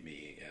validate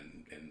me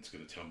and it's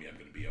going to tell me I'm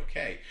going to be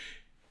okay.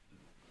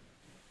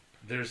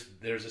 There's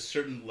a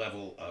certain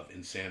level of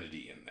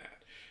insanity in that.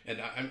 And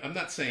I'm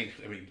not saying,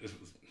 I'm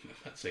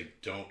not saying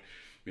don't,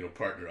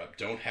 partner up,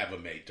 don't have a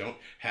mate, don't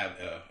have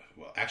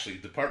actually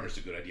the partner's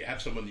a good idea.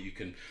 Have someone that you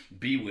can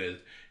be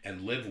with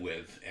and live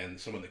with and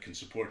someone that can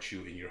support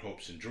you in your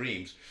hopes and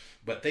dreams,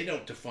 but they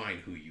don't define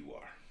who you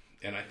are.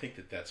 And I think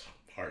that that's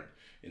hard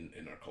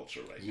in our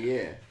culture right now.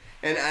 Yeah.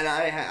 And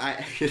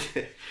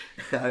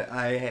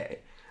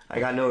I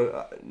got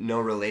no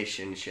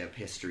relationship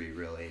history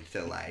really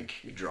to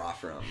draw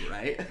from,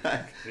 right?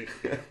 That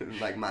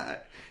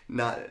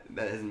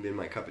hasn't been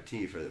my cup of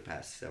tea for the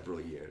past several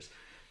years.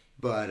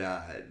 But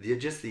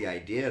just the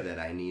idea that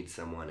I need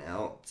someone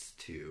else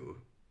to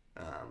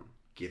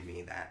give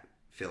me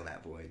fill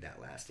that void, that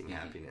lasting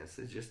happiness,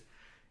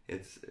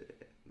 it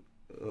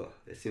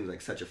seems like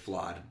such a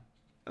flawed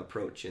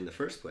approach in the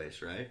first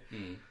place, right?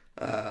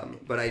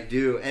 But I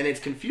do, and it's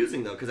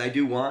confusing though, because I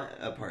do want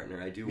a partner.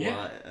 I do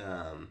want,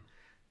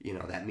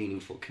 that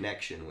meaningful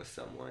connection with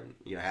someone.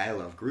 I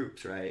love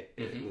groups, right?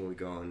 When we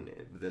go and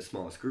the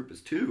smallest group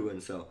is 2,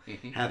 and so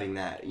having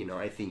that,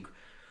 I think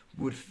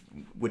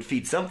would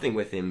feed something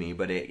within me,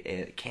 but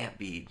it can't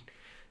be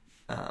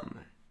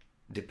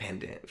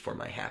dependent for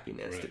my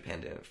happiness, right.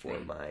 Dependent for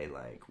my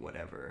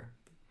whatever.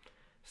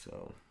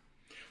 So.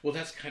 Well,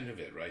 that's kind of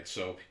it, right?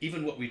 So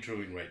even what we're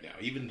doing right now,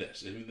 even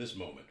this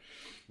moment,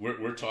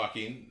 we're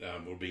talking,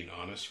 we're being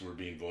honest, we're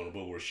being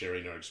vulnerable, we're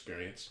sharing our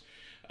experience.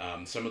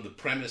 Some of the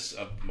premise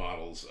of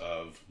models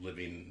of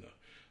living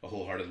a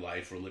wholehearted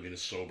life or living a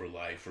sober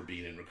life or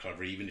being in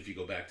recovery, even if you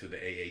go back to the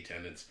AA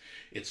tenets,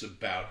 it's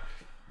about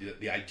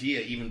the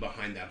idea even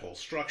behind that whole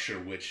structure,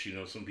 which,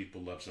 some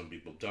people love, some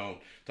people don't.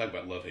 Talk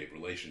about love-hate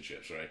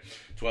relationships, right?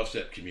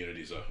 12-step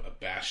community is a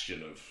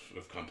bastion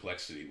of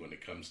complexity when it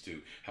comes to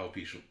how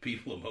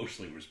people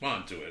emotionally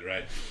respond to it,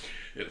 right?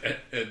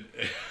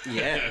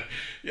 Yeah.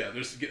 Yeah,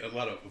 there's a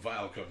lot of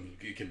vile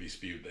can be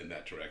spewed in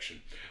that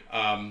direction.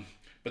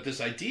 But this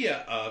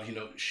idea of,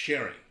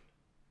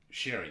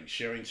 sharing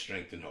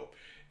strength and hope.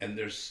 And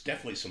there's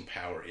definitely some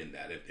power in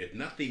that. If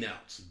nothing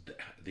else,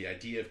 the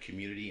idea of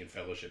community and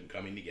fellowship and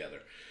coming together,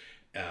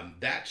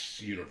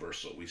 that's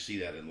universal. We see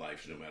that in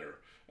life no matter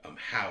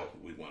how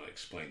we want to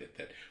explain it,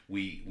 that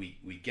we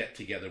get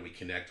together, we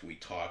connect, we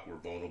talk, we're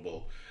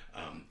vulnerable.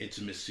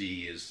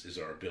 Intimacy is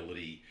our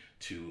ability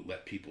to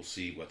let people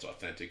see what's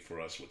authentic for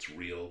us, what's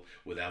real,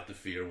 without the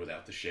fear,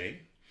 without the shame.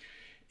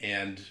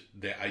 And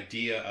the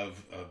idea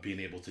of being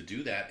able to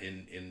do that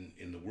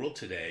in the world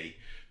today,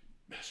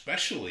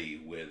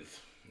 especially with,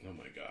 oh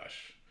my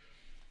gosh,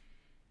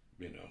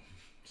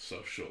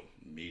 social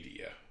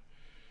media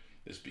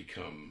has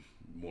become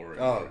more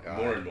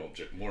and more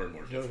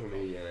difficult. Social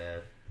media, man.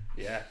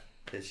 Yeah,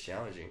 it's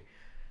challenging.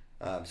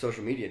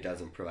 Social media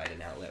doesn't provide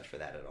an outlet for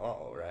that at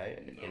all,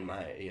 right? No,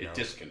 it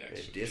disconnects.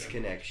 It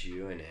disconnects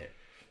you, and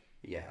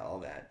all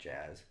that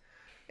jazz.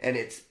 And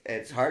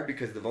it's hard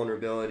because the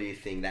vulnerability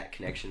thing, that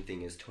connection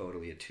thing, is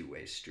totally a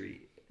two-way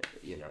street.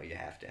 You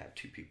have to have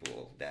two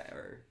people that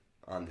are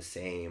in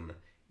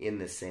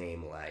the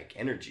same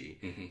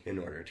energy in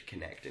order to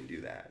connect and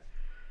do that.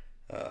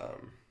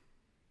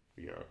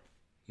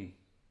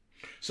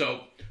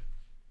 So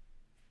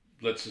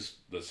let's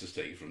just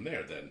take it from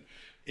there then.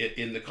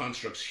 In the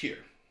constructs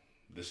here,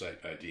 this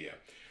idea,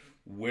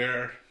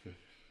 where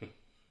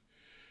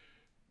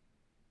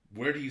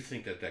do you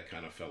think that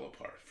kind of fell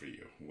apart for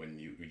you when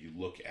you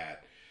look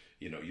at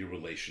your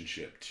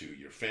relationship to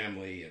your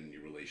family and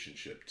your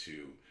relationship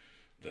to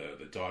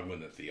the dogma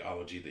and the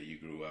theology that you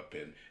grew up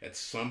in? At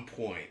some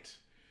point,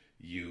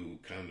 you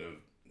kind of,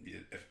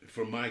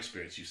 from my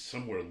experience, you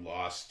somewhere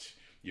lost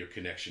your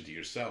connection to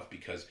yourself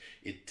because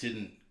it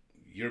didn't,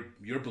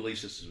 your belief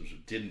systems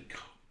didn't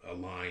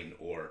align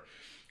or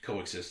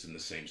coexist in the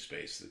same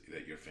space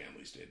that your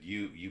families did.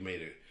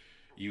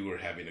 You were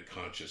having a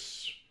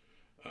conscious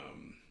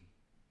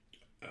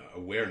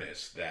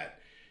awareness that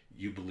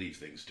you believe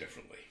things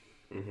differently.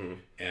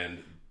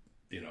 And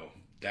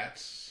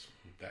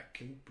that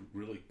can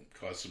really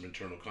cause some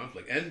internal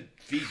conflict and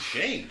feed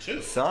shame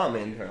too. Some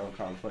internal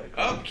conflict.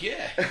 Oh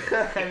yeah.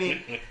 I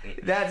mean,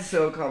 that's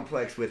so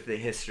complex with the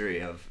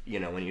history of,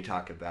 when you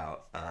talk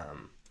about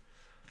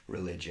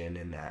religion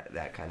and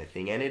that kind of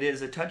thing. And it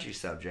is a touchy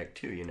subject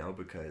too,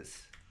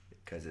 because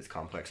it's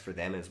complex for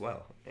them as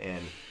well.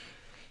 And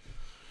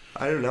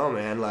I don't know,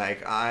 man,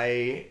 like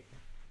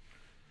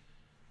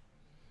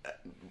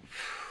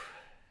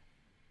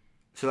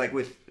So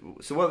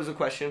what was the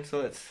question?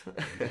 So let's...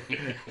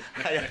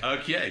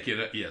 Okay,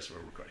 yes, we're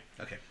recording.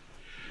 Okay.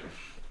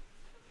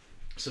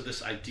 So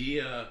this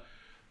idea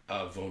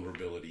of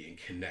vulnerability and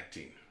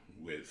connecting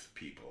with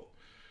people.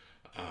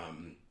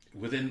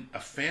 Within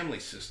a family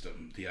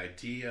system, the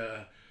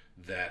idea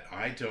that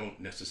I don't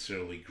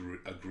necessarily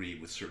agree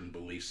with certain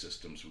belief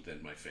systems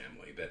within my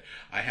family, that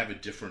I have a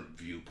different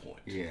viewpoint.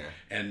 Yeah.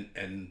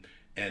 And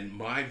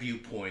my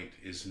viewpoint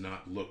is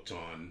not looked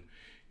on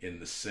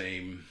in the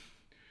same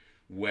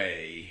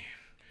way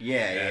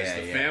as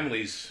the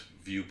family's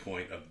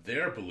viewpoint of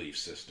their belief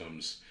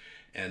systems.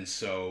 And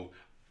so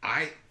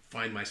I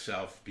find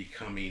myself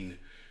becoming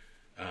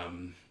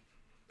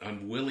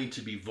unwilling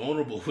to be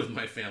vulnerable with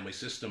my family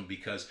system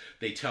because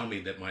they tell me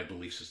that my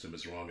belief system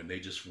is wrong and they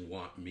just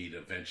want me to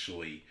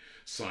eventually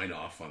sign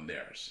off on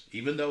theirs.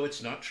 Even though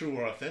it's not true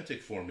or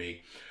authentic for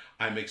me,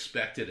 I'm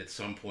expected at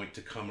some point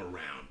to come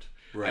around.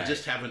 Right. I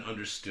just haven't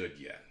understood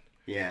yet.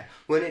 Yeah.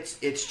 Well,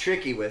 it's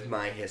tricky with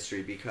my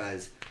history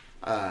because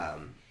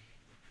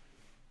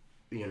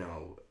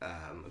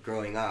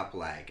growing up,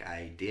 like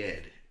I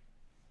did,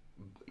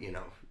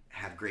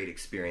 have great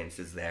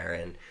experiences there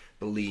and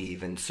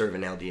believe and serve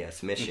an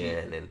LDS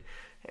mission.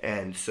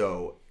 And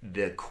so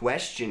the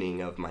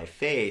questioning of my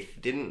faith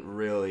didn't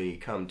really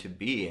come to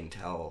be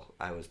until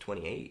I was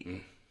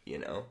 28,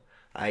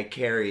 I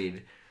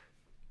carried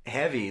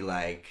heavy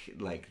like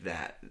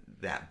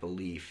that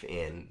belief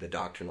in the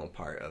doctrinal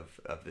part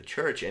of the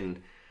church,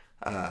 and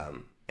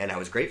I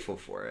was grateful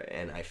for it,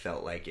 and I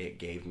felt like it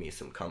gave me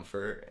some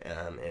comfort,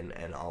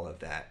 and all of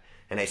that,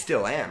 and I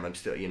still am. I'm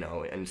still,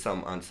 in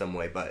some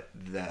way, but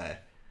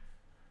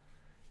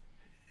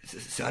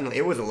suddenly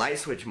it was a light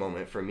switch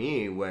moment for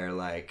me where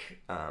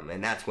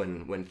and that's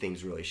when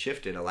things really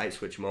shifted. A light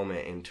switch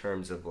moment in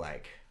terms of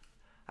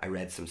I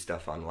read some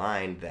stuff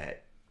online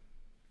that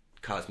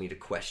caused me to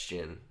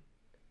question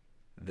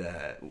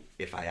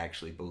if I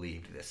actually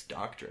believed this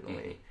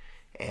doctrinally,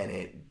 and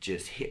it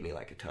just hit me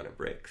like a ton of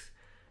bricks.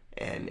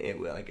 And it,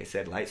 like I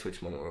said, light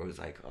switch moment where it was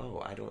like,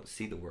 oh, I don't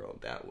see the world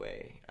that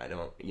way. I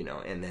don't,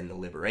 and then the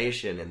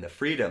liberation and the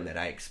freedom that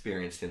I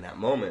experienced in that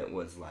moment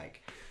was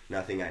like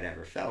nothing I'd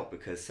ever felt,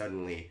 because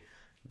suddenly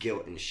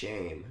guilt and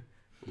shame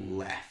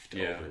left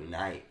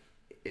overnight.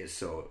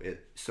 So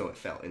it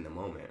felt in the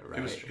moment, right?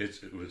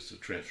 It was a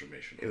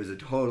transformation. It was a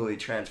totally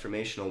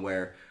transformational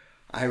where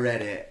I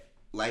read it,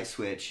 light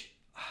switch.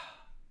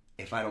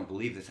 If I don't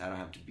believe this, I don't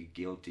have to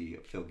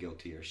feel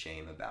guilty or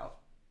shame about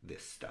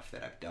this stuff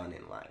that I've done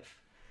in life.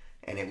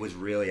 And it was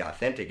really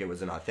authentic. It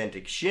was an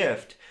authentic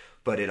shift,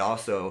 but it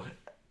also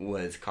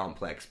was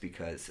complex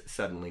because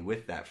suddenly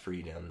with that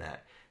freedom,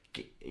 that,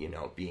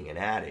 being an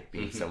addict,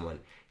 being someone,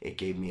 it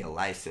gave me a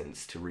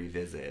license to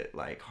revisit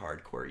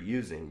hardcore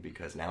using,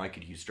 because now I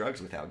could use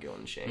drugs without guilt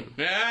and shame.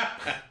 Yeah,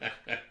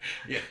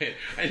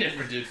 I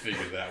never did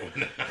figure that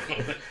one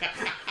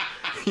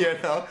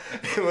out.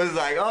 It was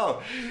like,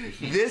 oh,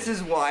 this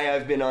is why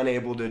I've been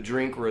unable to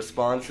drink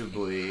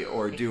responsibly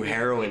or do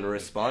heroin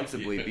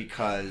responsibly,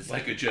 because...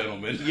 Like a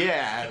gentleman.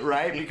 Yeah,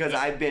 right? Because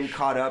I've been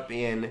caught up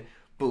in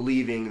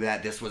believing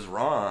that this was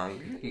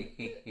wrong.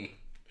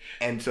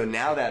 And so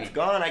now that's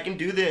gone, I can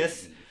do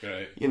this.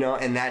 Right.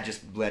 And that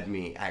just led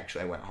me,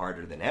 actually, I went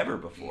harder than ever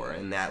before,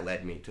 and that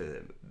led me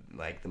to...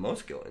 the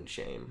most guilt and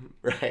shame,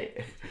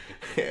 right?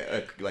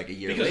 Like a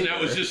year because later.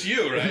 Now it's just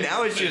you, right?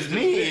 Now it's just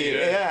me,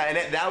 yeah.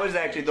 And that was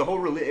actually the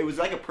whole. It was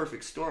like a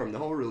perfect storm. The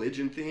whole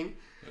religion thing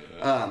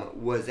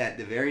was at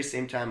the very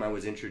same time I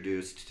was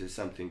introduced to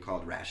something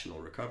called rational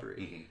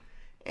recovery,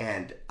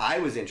 and I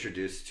was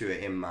introduced to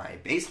it in my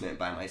basement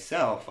by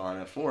myself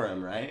on a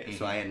forum, right?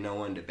 So I had no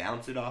one to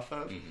bounce it off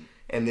of,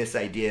 and this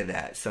idea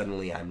that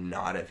suddenly I'm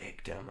not a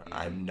victim,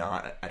 I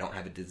don't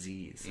have a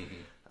disease.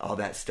 All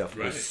that stuff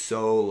was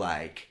so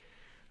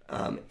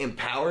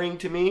empowering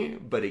to me,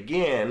 but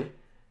again,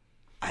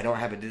 I don't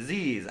have a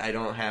disease.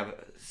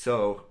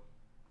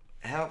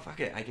 Hell, fuck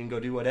it. I can go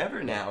do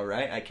whatever now,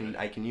 right?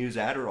 I can use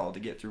Adderall to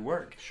get through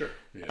work. Sure.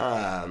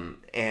 Yeah.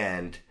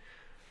 And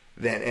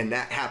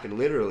that happened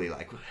literally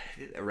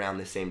around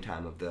the same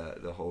time of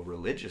the whole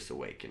religious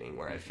awakening,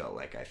 where I felt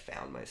like I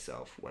found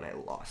myself when I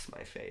lost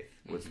my faith.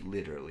 Was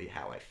literally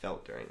how I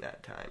felt during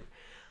that time.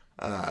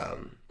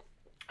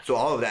 So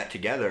all of that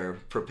together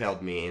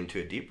propelled me into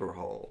a deeper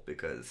hole,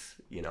 because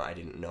I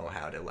didn't know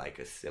how to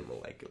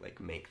assimilate,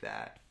 make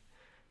that,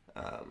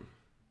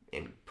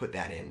 and put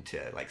that into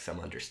some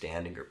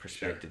understanding or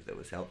perspective that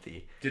was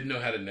healthy. Didn't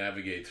know how to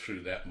navigate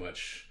through that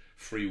much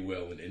free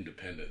will and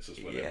independence is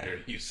what I'm Yeah.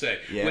 hearing you say,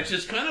 Yeah. which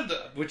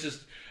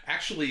is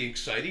actually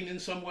exciting in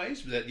some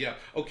ways. That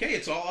okay,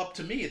 it's all up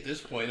to me at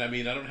this point. I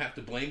mean, I don't have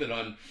to blame it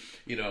on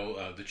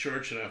the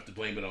church. I don't have to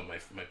blame it on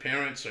my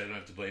parents. I don't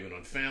have to blame it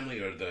on family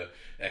or the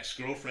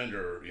ex-girlfriend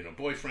or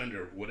boyfriend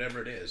or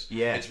whatever it is.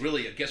 Yeah. It's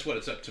really, guess what?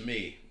 It's up to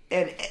me.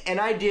 And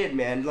I did,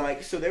 man.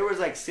 Like, so there was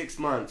like 6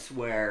 months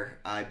where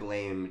I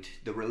blamed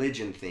the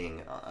religion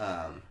thing,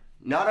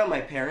 not on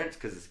my parents,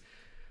 because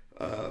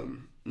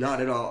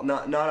not at all,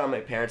 not on my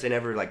parents. I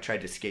never like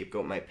tried to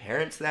scapegoat my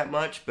parents that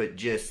much, but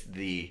just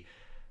the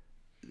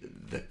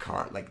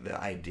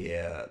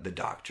idea, the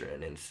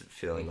doctrine, and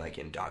feeling like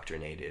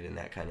indoctrinated and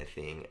that kind of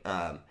thing.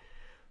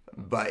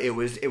 But it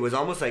was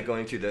almost like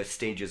going through the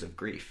stages of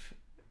grief,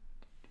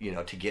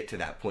 to get to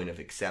that point of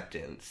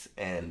acceptance.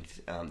 And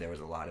there was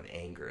a lot of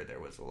anger, there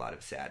was a lot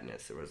of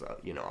sadness, there was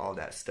all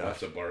that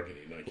stuff.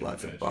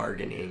 Lots of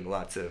bargaining.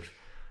 Lots of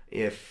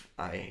if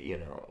I,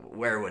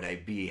 where would I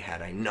be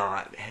had I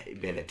not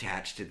been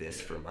attached to this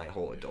for my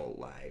whole adult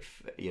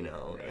life,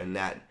 Right. And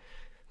that,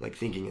 like,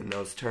 thinking in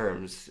those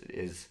terms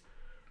is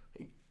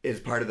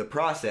part of the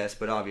process,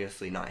 but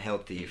obviously not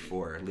healthy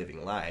for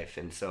living life.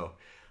 And so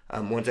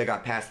once I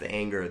got past the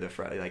anger,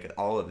 like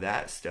all of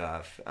that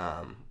stuff,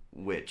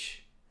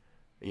 which,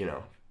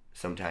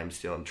 sometimes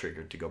still I'm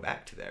triggered to go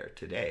back to there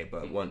today,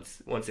 but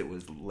once it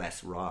was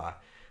less raw,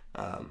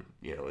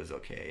 it was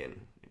okay, and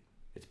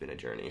it's been a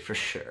journey for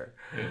sure.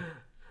 Yeah.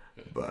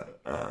 But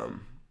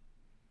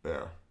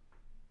yeah.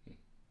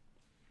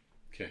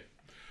 Okay.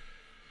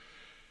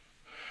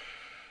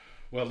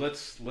 Well,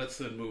 let's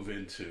then move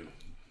into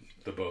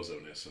the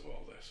bozo-ness of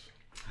all this.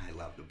 I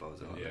love the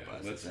bozo on the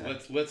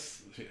bus.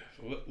 Let's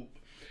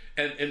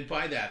and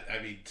by that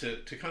I mean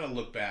to kind of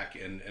look back,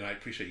 and I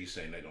appreciate you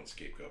saying I don't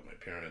scapegoat my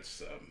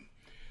parents.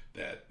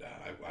 That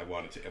I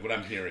wanted to. What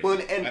I'm hearing, well,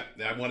 and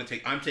I want to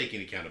take. I'm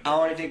taking accountability. I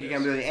want to take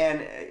accountability,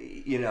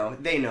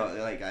 and they know.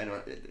 Like, I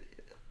don't.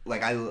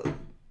 Like,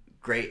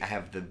 great. I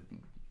have the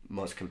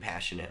most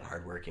compassionate,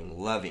 hardworking,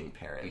 loving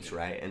parents, mm-hmm.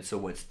 right? And so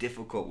what's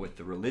difficult with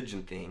the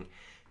religion thing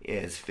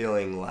is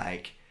feeling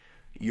like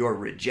you're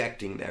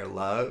rejecting their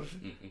love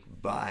mm-hmm.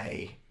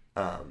 by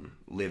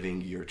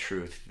living your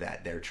truth,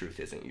 that their truth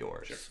isn't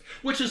yours. Sure.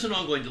 Which is an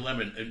ongoing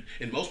dilemma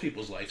in most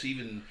people's lives.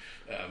 Even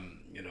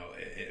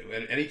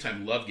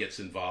anytime love gets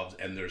involved,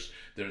 and there's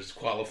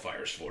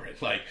qualifiers for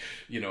it. Like,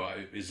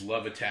 is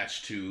love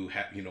attached to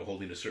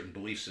holding a certain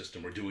belief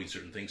system or doing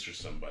certain things for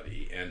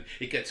somebody? And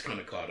it gets kind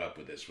of caught up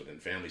with this within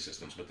family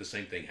systems. But the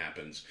same thing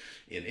happens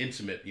in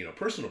intimate,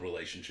 personal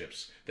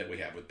relationships that we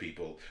have with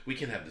people. We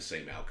can have the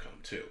same outcome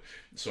too.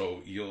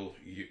 So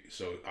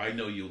so I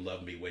know you'll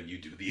love me when you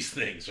do these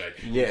things, right?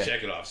 Yeah.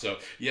 Check it off. So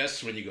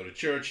yes, when you go to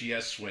church.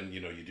 Yes, when you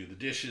do the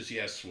dishes.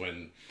 Yes,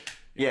 when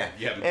yeah,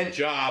 you have a good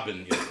job,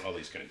 and all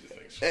these kinds of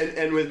things.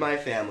 And with my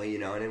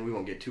family, and we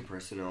won't get too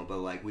personal, but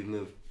like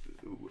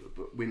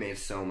we made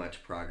so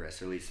much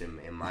progress, or at least in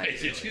my. Hey,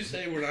 did you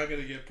say we're not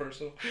going to get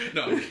personal?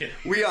 No, I'm kidding.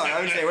 We are.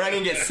 I would say we're not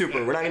going to get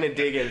super. We're not going to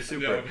dig in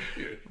super.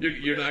 No,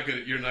 you're not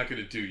going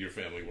to do your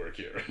family work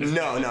here.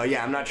 No,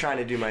 yeah, I'm not trying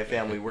to do my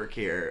family work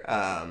here.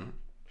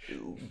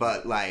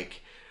 But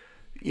like,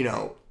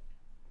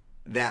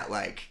 that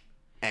like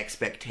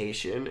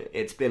expectation,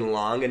 it's been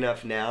long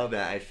enough now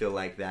that I feel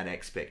like that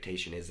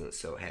expectation isn't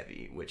so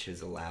heavy, which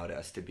has allowed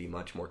us to be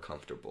much more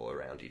comfortable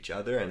around each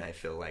other, and I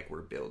feel like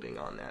we're building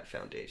on that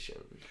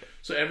foundation.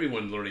 So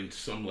everyone learning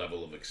some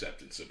level of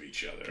acceptance of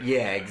each other.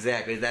 Yeah,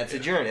 exactly. That's a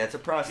journey. That's a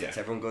process.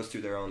 Yeah. Everyone goes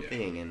through their own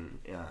thing, and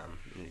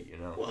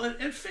Well,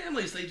 and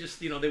families, they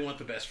just they want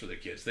the best for their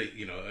kids. They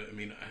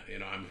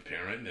I'm a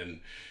parent,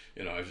 and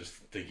I was just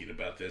thinking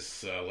about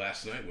this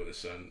last night with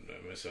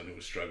my son who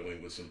was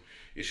struggling with some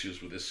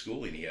issues with his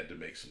schooling he had to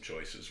make some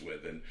choices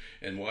with,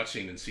 and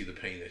watching and see the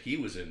pain that he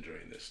was in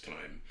during this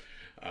time.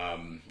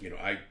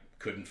 I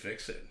couldn't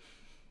fix it.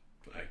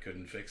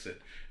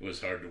 It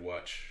was hard to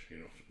watch,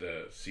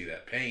 see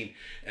that pain.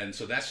 And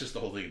so that's just the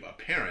whole thing about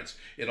parents.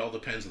 It all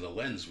depends on the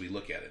lens we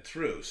look at it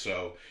through.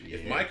 So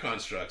if my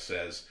construct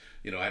says,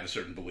 I have a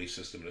certain belief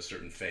system and a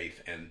certain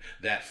faith, and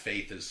that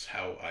faith is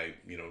how I,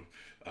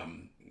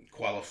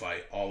 qualify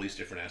all these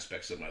different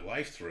aspects of my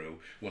life through,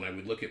 when I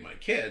would look at my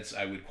kids,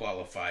 I would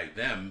qualify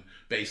them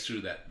based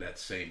through that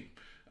same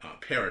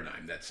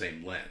paradigm, that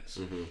same lens.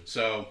 Mm-hmm.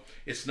 So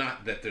it's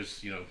not that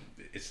there's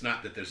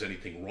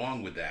anything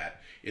wrong with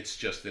that. It's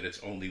just that it's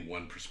only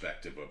one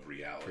perspective of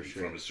reality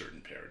from a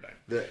certain paradigm.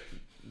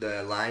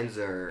 The lines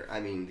are,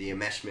 the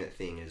enmeshment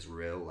thing is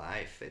real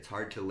life. It's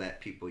hard to let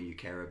people you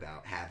care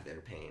about have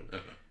their pain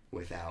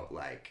without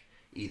like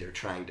either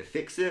trying to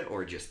fix it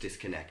or just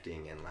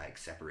disconnecting and like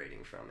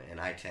separating from it. And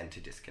I tend to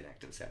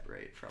disconnect and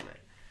separate from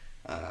it.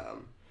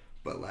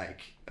 But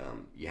like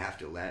you have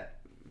to let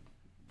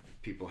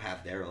people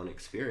have their own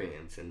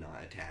experience and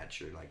not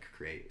attach or like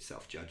create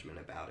self-judgment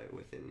about it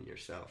within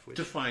yourself.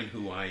 Define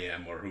who I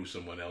am or who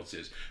someone else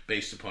is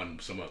based upon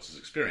someone else's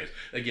experience.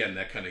 Again,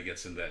 that kind of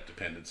gets into that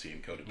dependency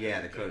and codependency.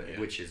 Yeah,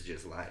 which is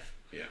just life.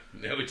 Yeah,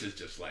 which is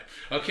just life.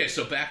 Okay,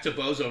 so back to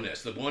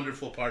bozo-ness, the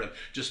wonderful part of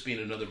just being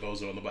another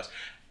bozo on the bus.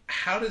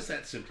 how does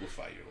that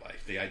simplify your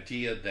life? The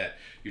idea that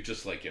you're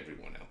just like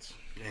everyone else.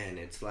 And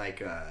it's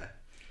like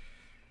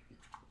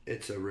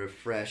it's a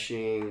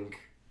refreshing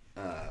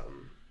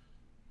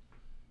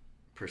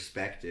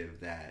perspective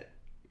that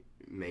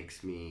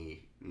makes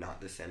me not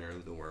the center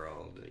of the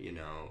world. You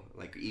know,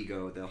 like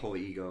ego. The whole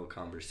ego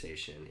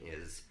conversation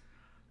is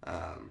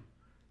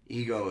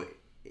ego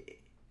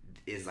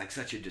is like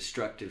such a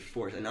destructive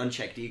force. An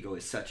unchecked ego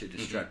is such a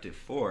destructive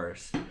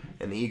force,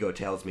 and the ego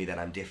tells me that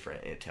I'm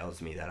different. It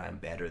tells me that I'm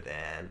better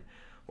than,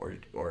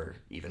 or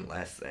even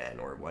less than,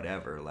 or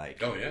whatever.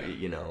 Like,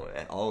 you know,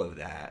 all of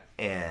that.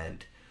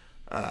 And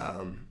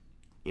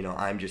you know,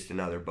 I'm just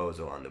another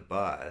bozo on the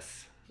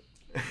bus.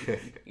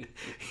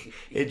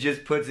 It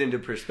just puts into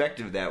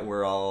perspective that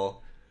we're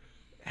all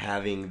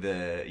having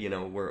the, you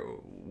know, we're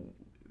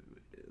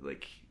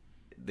like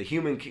the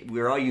human,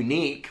 we're all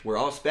unique, we're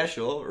all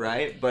special,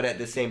 right? But at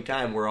the same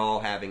time, we're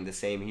all having the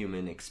same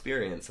human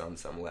experience on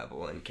some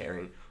level and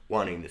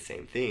wanting the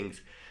same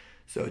things.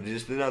 So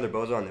just another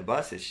bozo on the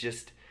bus, it's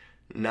just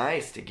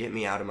nice to get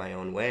me out of my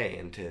own way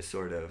and to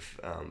sort of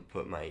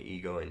put my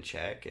ego in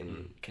check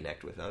and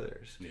connect with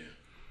others. Yeah,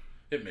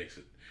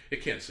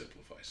 it can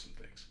simplify some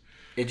things.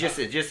 It just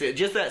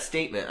that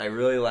statement, I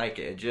really like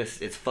it.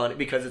 It's funny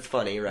because it's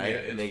funny, right?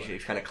 Yeah,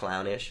 it's kind of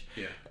clownish.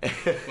 Yeah.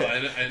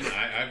 Well, and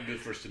I'm the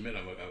first to admit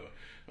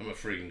I'm a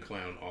friggin'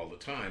 clown all the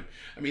time.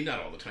 I mean, not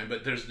all the time,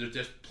 but there's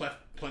just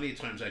plenty of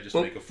times I just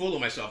make a fool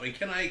of myself. And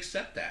can I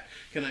accept that?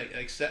 Can I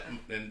accept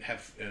and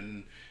have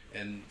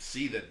and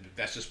see that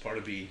that's just part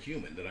of being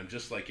human? That I'm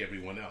just like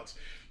everyone else.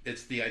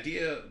 It's the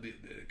idea.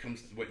 It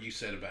comes to what you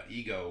said about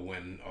ego,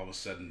 when all of a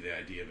sudden the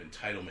idea of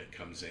entitlement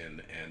comes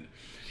in, and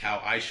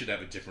how I should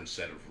have a different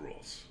set of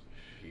rules.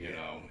 Yeah. You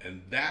know,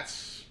 and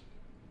that's,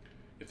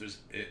 if there's,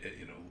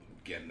 you know,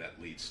 again,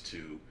 that leads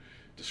to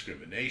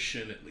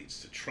discrimination. It leads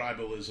to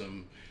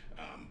tribalism,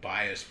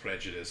 bias,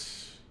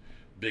 prejudice,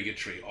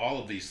 bigotry. All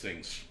of these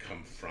things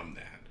come from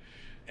that.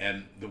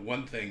 And the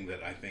one thing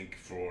that I think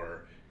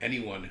for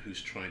anyone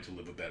who's trying to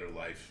live a better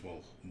life,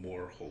 well,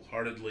 more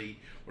wholeheartedly,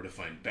 or to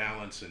find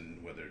balance,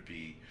 and whether it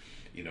be,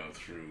 you know,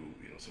 through,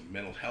 you know, some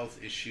mental health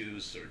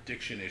issues or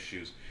addiction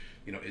issues,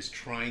 you know, is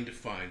trying to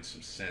find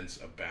some sense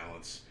of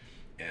balance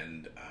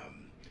and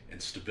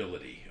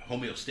stability,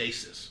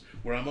 homeostasis,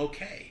 where I'm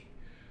okay,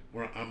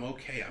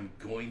 I'm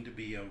going to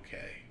be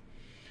okay.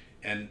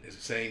 And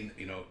saying,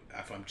 you know,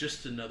 if I'm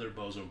just another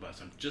bozo bus,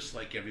 I'm just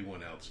like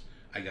everyone else,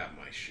 I got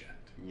my shit.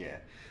 Yeah.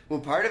 Well,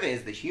 part of it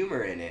is the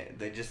humor in it.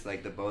 They just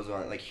like the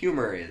bozo, like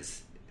humor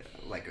is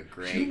like a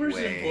great Humor's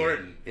way.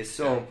 important. It's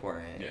so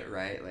important, Yeah.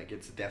 right? Like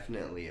it's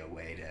definitely a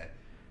way to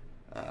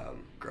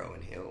grow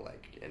and heal,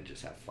 like, and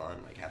just have fun,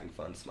 like having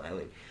fun,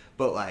 smiling.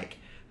 But like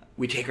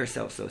we take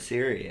ourselves so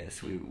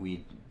serious.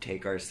 We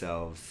take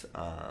ourselves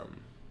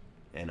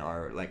and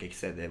our, like I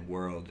said, the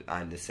world.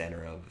 I'm the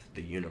center of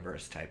the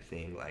universe type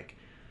thing. Like,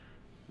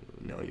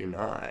 no, you're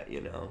not.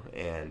 You know,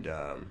 and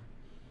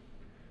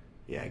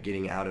yeah,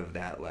 getting out of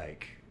that,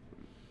 like,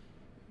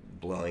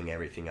 blowing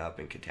everything up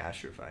and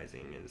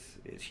catastrophizing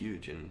is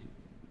huge, and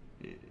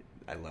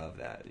I love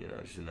that, you know,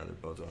 just another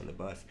bozo on the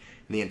bus.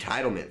 And the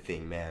entitlement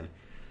thing, man,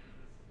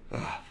 oh,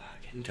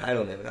 fuck,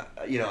 entitlement,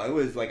 you know, it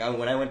was like,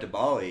 when I went to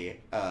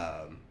Bali,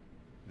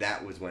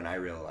 that was when I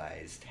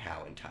realized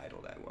how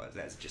entitled I was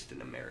as just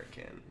an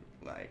American,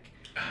 like,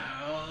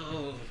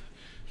 oh,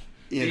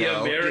 you the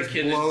know, American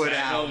just blow it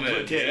out,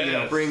 yes. You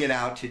know, bring it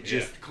out to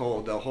just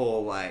the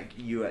whole, like,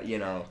 you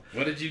know.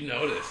 What did you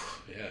notice?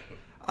 Yeah.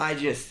 I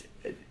just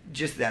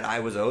that I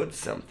was owed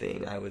something.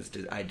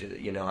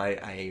 You know,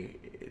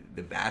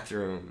 the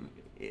bathroom,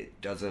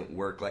 it doesn't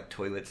work like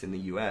toilets in the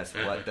U.S.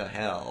 What the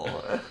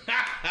hell?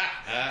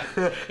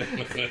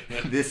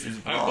 This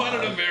is wrong. I want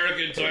an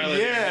American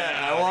toilet.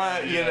 Yeah, I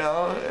want, you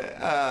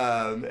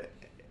know,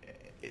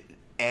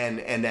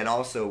 and then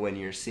also when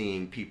you're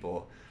seeing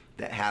people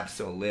that have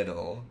so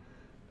little,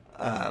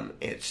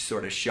 it's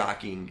sort of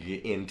shocking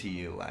into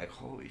you, like,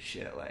 holy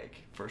shit, like,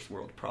 first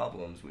world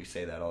problems, we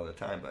say that all the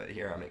time, but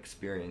here I'm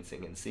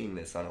experiencing and seeing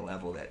this on a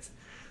level that's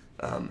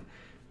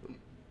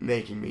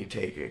making me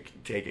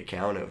take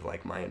account of,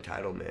 like, my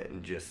entitlement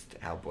and just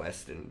how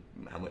blessed and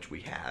how much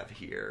we have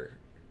here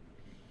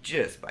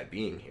just by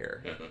being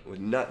here, with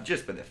not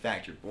just by the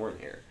fact you're born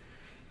here,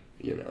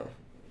 you know.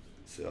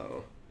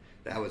 So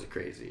that was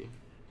crazy,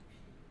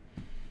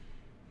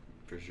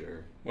 for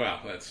sure. Well,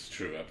 that's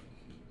true.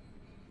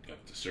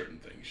 Up to certain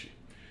things,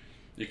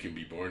 you can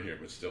be born here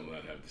but still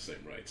not have the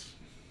same rights.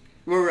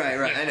 Well, right.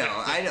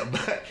 I know,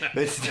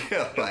 but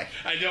still, like,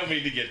 I don't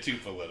mean to get too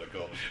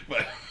political,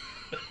 but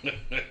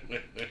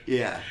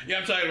yeah,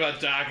 I'm talking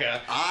about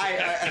DACA.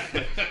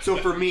 So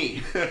for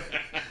me,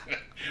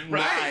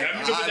 right?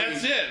 But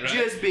that's it, right?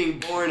 Just being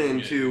born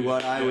into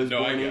what I was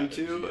born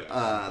into.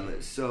 Yeah.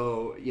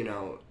 So, you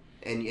know,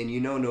 and you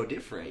know no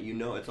different. You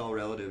know, it's all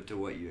relative to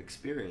what you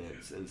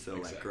experience, and so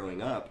exactly. Like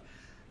growing up,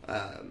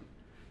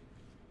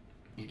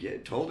 you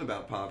get told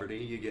about poverty,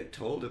 you get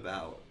told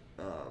about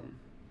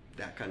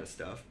that kind of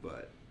stuff,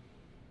 but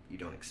you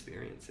don't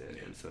experience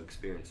it, and so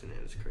experiencing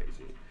it is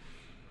crazy.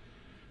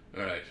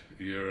 All right,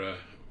 you're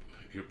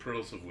Your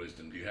pearls of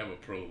wisdom. Do you have a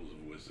pearls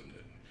of wisdom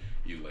that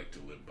you like to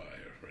live by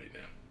right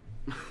now?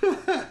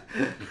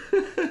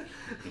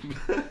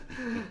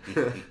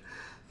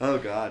 Oh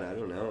God, I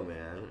don't know,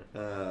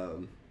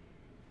 man.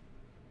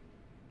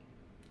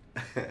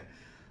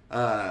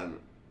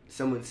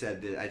 Someone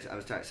said that I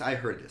was talking. So I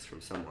heard this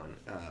from someone.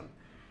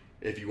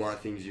 If you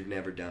want things you've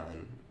never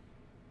done,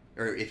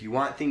 or if you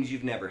want things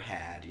you've never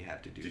had, you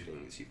have to do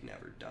things you've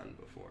never done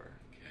before.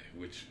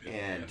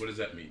 Okay. What does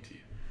that mean to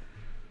you?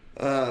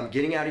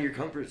 Getting out of your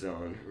comfort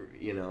zone,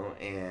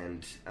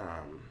 and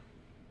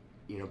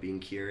being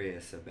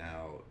curious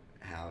about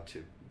how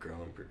to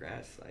grow and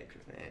progress.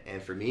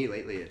 And for me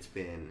lately, it's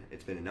been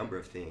a number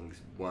of things.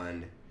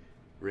 One,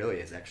 really,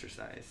 is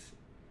exercise.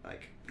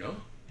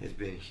 Has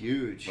been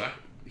huge. Wow.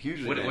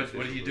 Hugely. What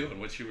are you doing?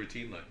 What's your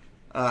routine like?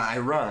 I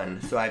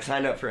run. So I've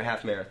signed up for a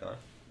half marathon.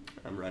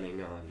 I'm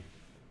running on.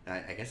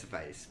 I guess if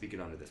I speak it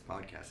onto this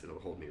podcast, it'll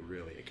hold me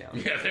really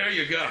accountable. Yeah, there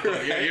you go.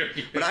 Right?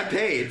 But I'm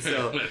paid,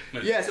 so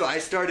yeah. So I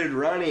started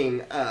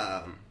running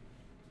a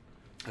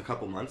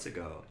couple months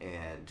ago,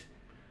 and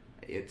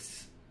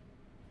it's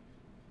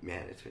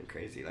been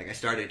crazy. Like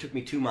it took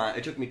me 2 miles.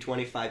 It took me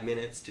 25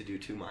 minutes to do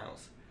 2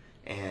 miles,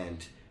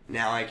 and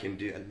now I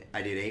did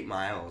 8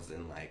 miles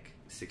in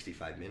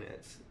 65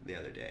 minutes the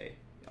other day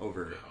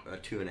over a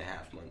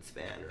 2.5 month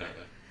span,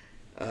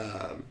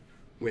 right?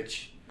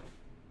 Which.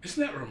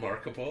 Isn't that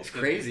remarkable? It's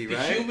crazy,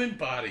 right? The human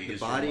body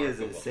is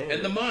insane,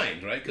 and the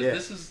mind, right? Because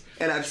this is,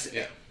 and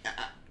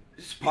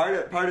it's part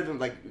of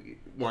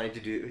wanting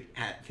to do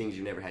things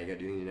you've never had. You got to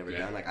do things you've never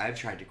done. I've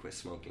tried to quit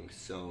smoking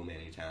so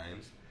many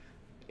times,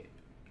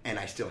 and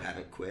I still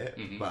haven't quit.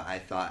 Mm-hmm. But I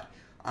thought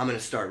I'm going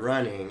to start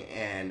running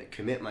and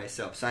commit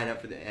myself, sign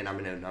up for and I'm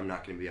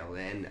not going to be able to.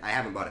 And I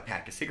haven't bought a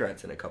pack of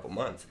cigarettes in a couple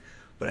months.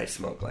 But I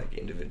smoke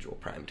individual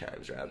prime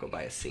times, right? I'll go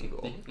buy a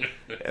single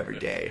every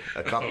day,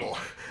 a couple.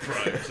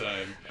 Prime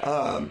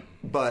time.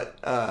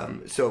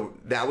 So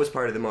that was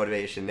part of the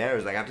motivation there. It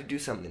was I have to do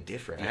something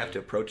different. I have to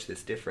approach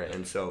this different.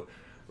 And so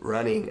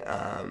running,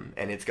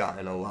 and it's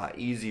gotten a lot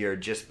easier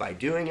just by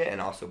doing it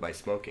and also by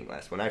smoking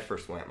less. When I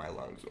first went, my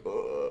lungs,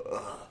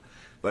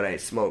 but I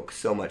smoke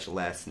so much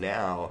less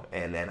now,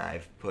 and then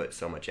I've put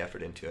so much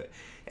effort into it.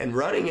 And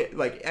running it,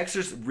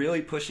 exercise,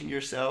 really pushing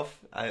yourself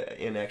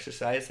in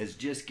exercise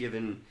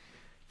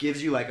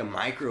gives you a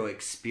micro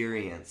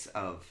experience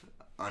of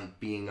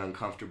being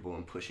uncomfortable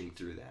and pushing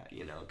through that,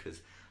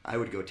 because I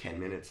would go 10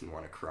 minutes and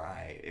want to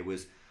cry.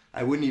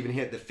 I wouldn't even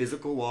hit the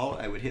physical wall.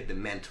 I would hit the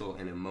mental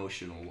and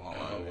emotional wall.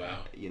 Oh, wow.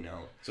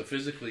 So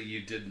physically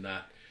you did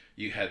not,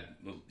 you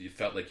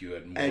felt like you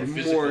had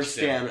more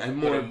stamina, and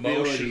more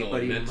ability,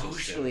 but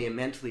emotionally and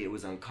mentally it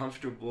was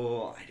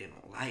uncomfortable. I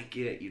didn't like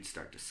it. You'd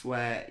start to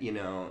sweat,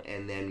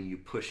 and then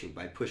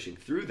by pushing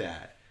through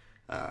that,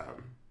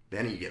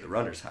 then you get the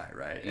runner's high,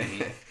 right?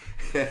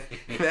 Mm-hmm.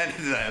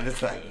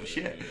 That's well,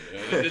 shit.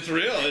 It's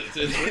real. It's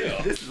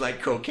real. This is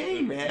like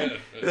cocaine, man.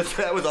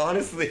 That was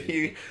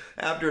honestly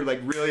after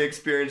really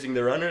experiencing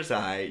the runner's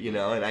high,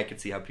 and I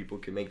could see how people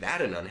could make that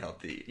an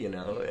unhealthy,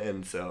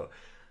 and so.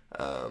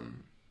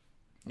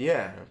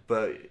 Yeah,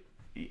 but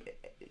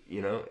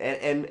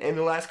and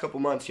the last couple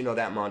months,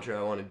 that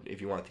mantra, if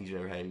you want things you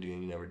never had and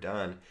doing you never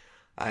done,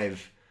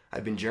 I've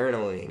been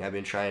journaling. I've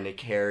been trying to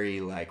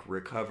carry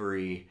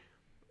recovery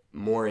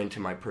more into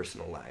my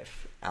personal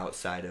life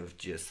outside of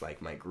just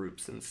my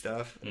groups and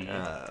stuff.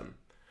 Mm-hmm.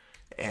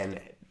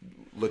 And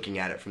looking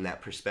at it from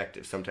that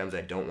perspective, sometimes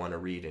I don't want to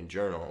read and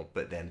journal,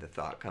 but then the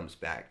thought comes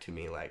back to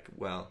me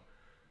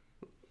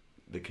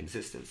the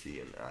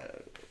consistency and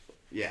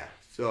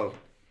so.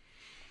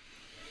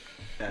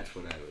 That's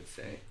what I would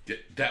say.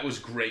 That was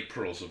great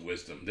pearls of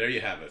wisdom. There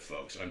you have it,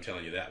 folks. I'm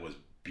telling you, that was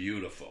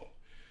beautiful.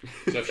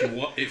 So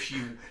if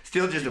you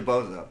still just a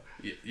bozo.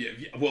 Yeah,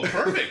 well,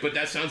 perfect. But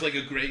that sounds like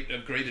a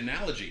great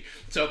analogy.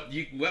 So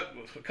a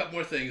couple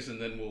more things,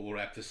 and then we'll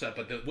wrap this up.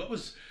 But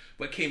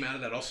what came out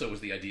of that also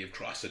was the idea of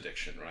cross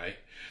addiction, right?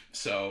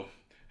 So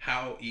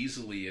how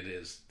easily it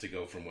is to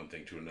go from one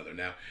thing to another.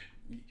 Now,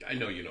 I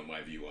know you know my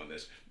view on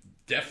this.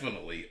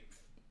 Definitely.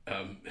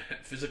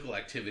 Physical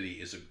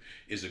activity is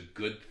a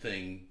good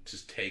thing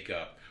to take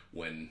up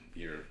when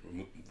you're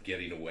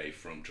getting away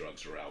from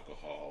drugs or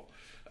alcohol,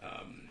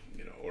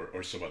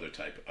 or some other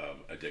type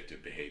of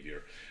addictive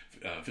behavior.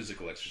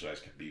 Physical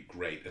exercise can be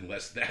great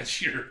unless that's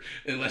your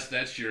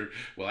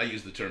well, I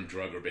use the term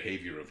drug or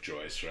behavior of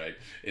choice, right?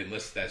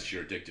 Unless that's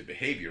your addictive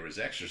behavior is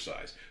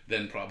exercise,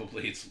 then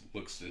probably it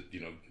looks to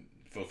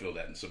fulfill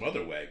that in some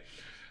other way.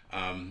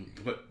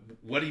 But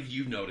what have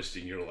you noticed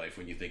in your life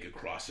when you think of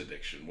cross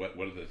addiction? What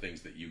are the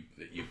things that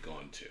you've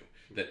gone to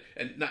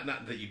and not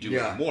that you do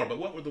anymore, but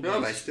what were the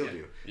ones? No, I still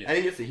do. Yeah. I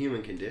think it's a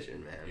human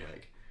condition, man. Yeah.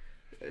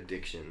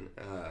 Addiction,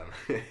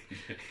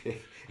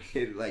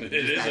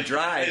 it's that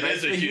drive.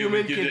 It's a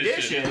human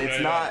condition. Right, it's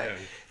not. Yeah.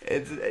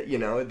 It's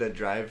the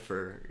drive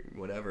for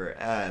whatever.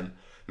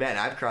 Man,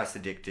 I've cross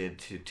addicted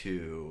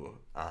to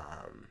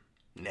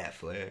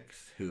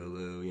Netflix,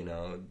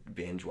 Hulu.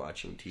 Binge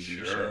watching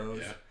TV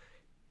shows. Yeah.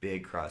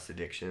 big cross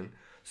addiction.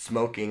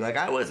 Smoking, like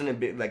I wasn't a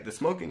big, like the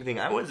smoking thing,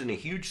 I wasn't a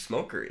huge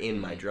smoker in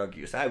my drug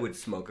use. I would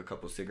smoke a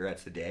couple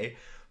cigarettes a day,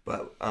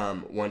 but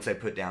once I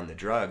put down the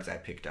drugs, I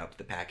picked up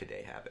the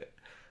pack-a-day habit.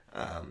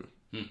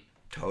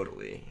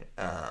 Totally.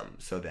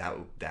 So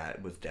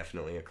that was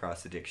definitely a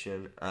cross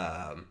addiction.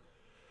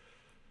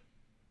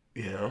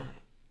 You know,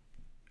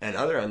 and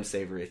other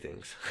unsavory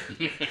things.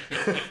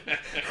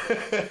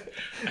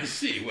 I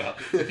see. Well,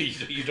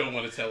 you don't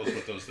want to tell us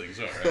what those things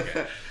are.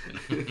 Okay.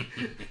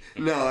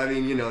 No, I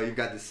mean, you know, you've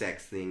got the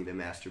sex thing, the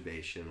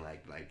masturbation,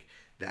 like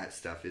that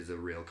stuff is a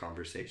real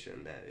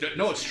conversation.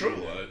 No, it's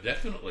true.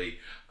 Definitely.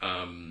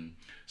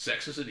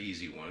 Sex is an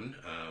easy one,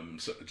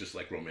 so just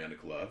like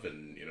romantic love,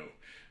 and you know,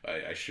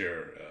 I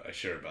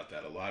share about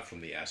that a lot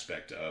from the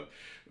aspect of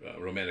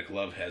romantic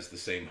love has the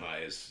same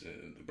high as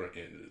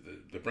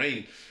the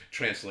brain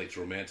translates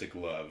romantic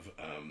love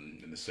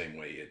in the same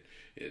way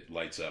it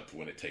lights up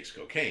when it takes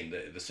cocaine.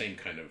 The same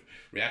kind of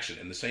reaction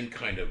and the same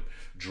kind of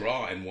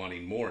draw and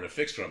wanting more in a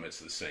fixed drum. It's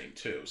the same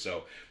too.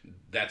 So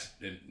that's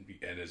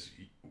and as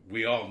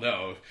we all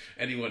know,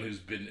 anyone who's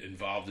been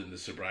involved in the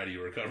sobriety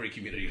or recovery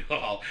community at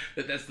all,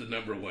 that's the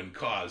number one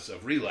cause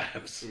of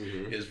relapse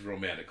is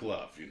romantic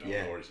love, you know,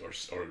 or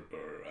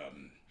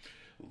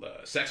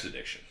sex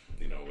addiction,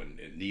 you know, and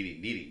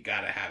needing,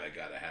 gotta have it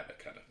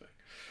kind of thing.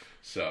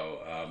 So,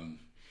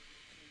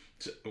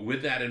 so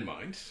with that in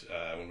mind,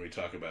 when we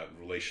talk about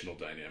relational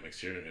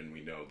dynamics here, and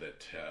we know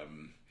that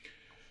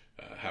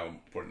how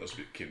important those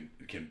can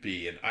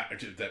be, and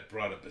that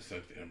brought up this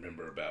thing I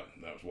remember about.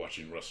 I was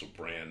watching Russell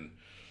Brand,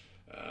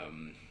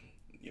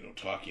 you know,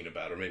 talking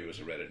about, or maybe it was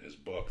I read it in his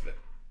book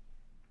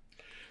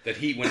that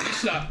he when he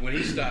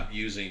stopped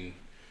using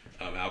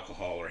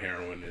alcohol or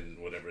heroin and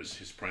whatever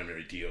his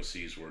primary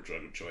DOCs were,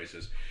 drug of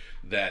choices,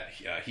 that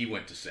he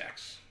went to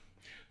sex.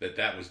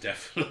 That was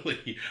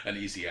definitely an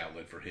easy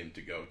outlet for him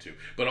to go to.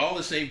 But all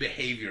the same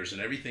behaviors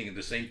and everything and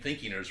the same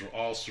thinkingers were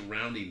all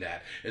surrounding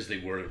that as they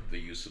were the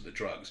use of the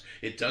drugs.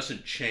 It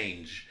doesn't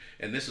change,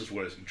 and this is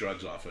where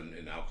drugs often,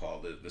 in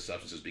alcohol, the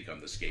substances become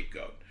the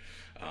scapegoat,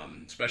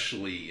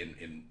 especially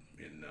in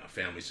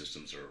family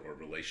systems or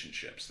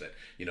relationships, that,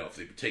 you know, if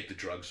they take the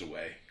drugs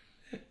away,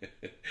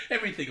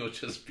 everything will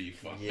just be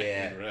fine.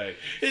 Yeah, right.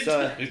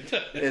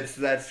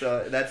 That's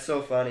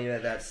so funny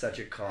that's such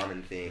a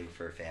common thing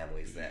for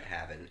families that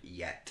haven't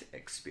yet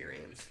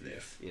experienced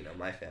this. Yeah. You know,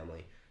 my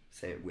family,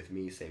 same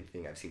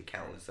thing. I've seen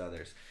countless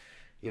others.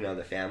 You know,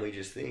 the family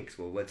just thinks,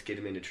 well, let's get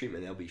them into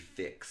treatment. They'll be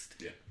fixed.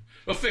 Yeah,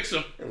 we'll fix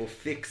them. And we'll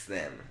fix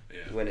them.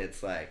 Yeah. When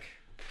it's like,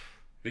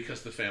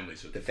 because the family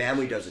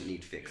doesn't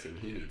need fixing.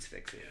 He needs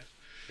fixing. Yeah.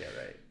 Yeah,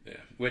 right.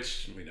 Yeah,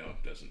 which we know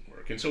doesn't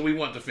work, and so we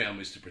want the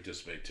families to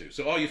participate too.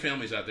 So all you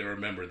families out there,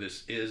 remember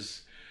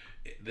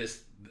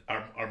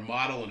our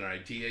model and our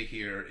idea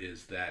here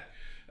is that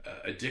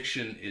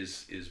addiction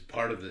is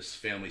part of this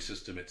family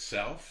system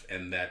itself,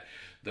 and that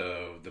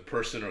the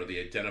person or the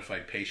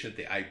identified patient,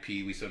 the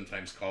IP we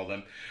sometimes call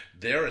them,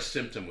 they're a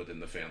symptom within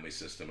the family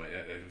system.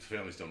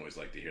 Families don't always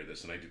like to hear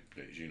this, and I do,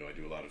 as you know, I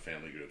do a lot of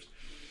family groups.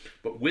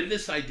 But with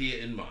this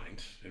idea in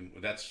mind, and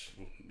that's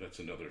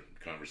another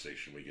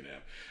conversation we can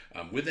have.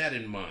 With that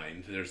in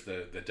mind, there's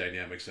the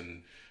dynamics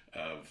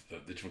of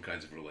the different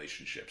kinds of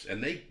relationships,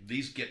 and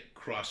these get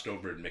crossed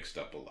over and mixed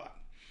up a lot.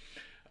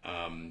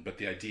 But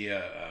the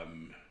idea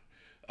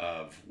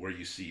of where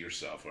you see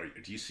yourself, or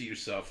do you see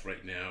yourself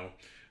right now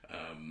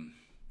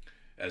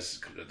as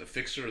the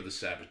fixer or the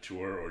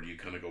saboteur, or do you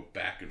kind of go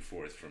back and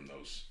forth from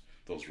those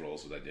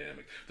roles of that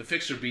dynamic? The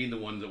fixer being the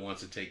one that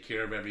wants to take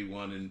care of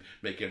everyone and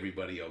make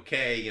everybody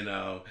okay, you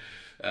know,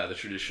 the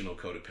traditional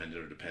codependent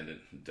or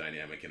dependent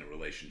dynamic in a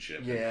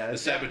relationship. Yeah. The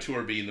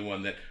saboteur being the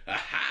one that,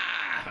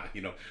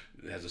 you know,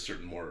 has a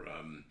certain more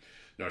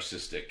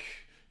narcissistic,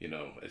 you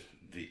know,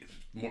 the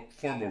more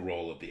formal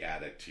role of the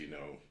addict, you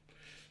know.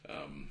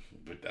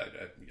 But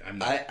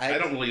I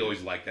don't really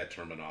always like that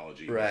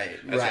terminology. Right.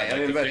 Right. I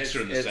mean, the but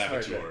fixer and the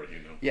saboteur, you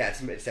know. Yeah,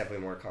 it's definitely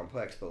more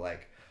complex, but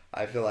like,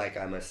 I feel like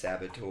I'm a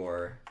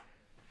saboteur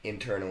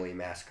internally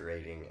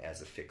masquerading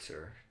as a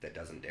fixer that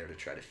doesn't dare to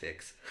try to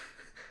fix.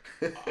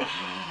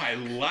 I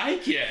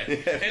like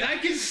it. And I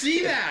can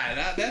see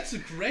that. That's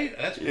great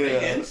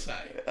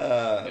insight.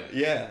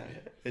 Yeah.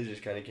 It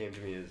just kind of came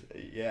to me as,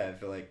 I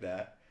feel like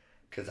that.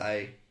 Because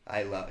I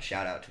love,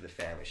 shout out to the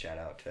family,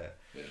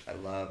 I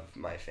love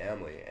my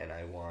family, and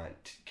I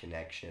want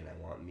connection, I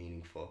want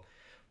meaningful.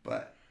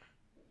 But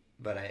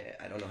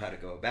I don't know how to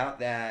go about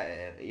that,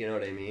 and you know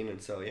what I mean? And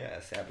so,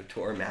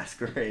 saboteur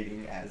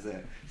masquerading as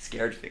a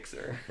scared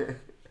fixer.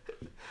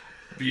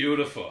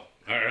 Beautiful.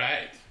 All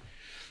right.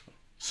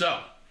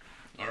 So,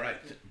 all right,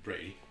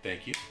 Brady,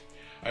 thank you.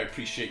 I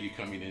appreciate you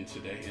coming in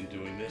today and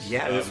doing this.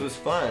 Yeah, this was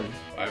fun.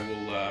 I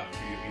will,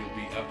 you'll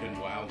be up and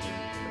wild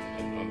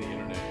and on the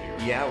internet here.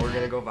 Yeah, we're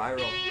going to go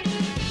viral.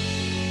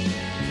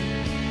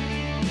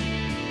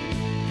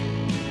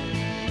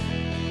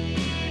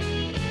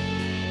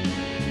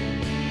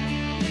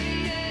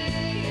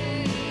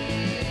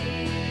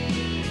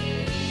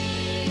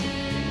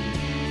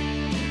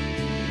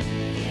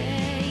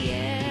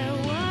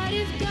 What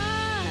if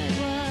God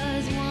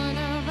was one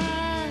of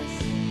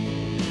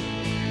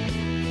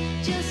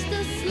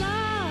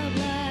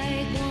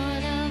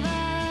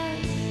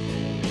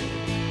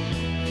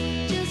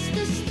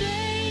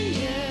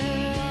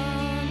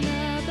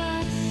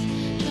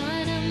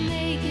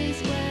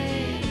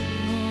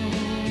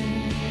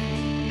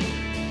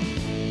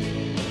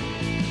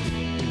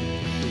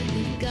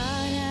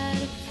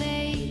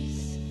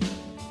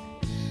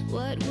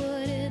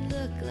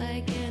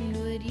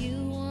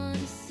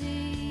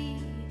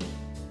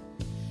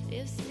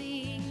If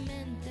seeing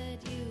meant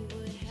that you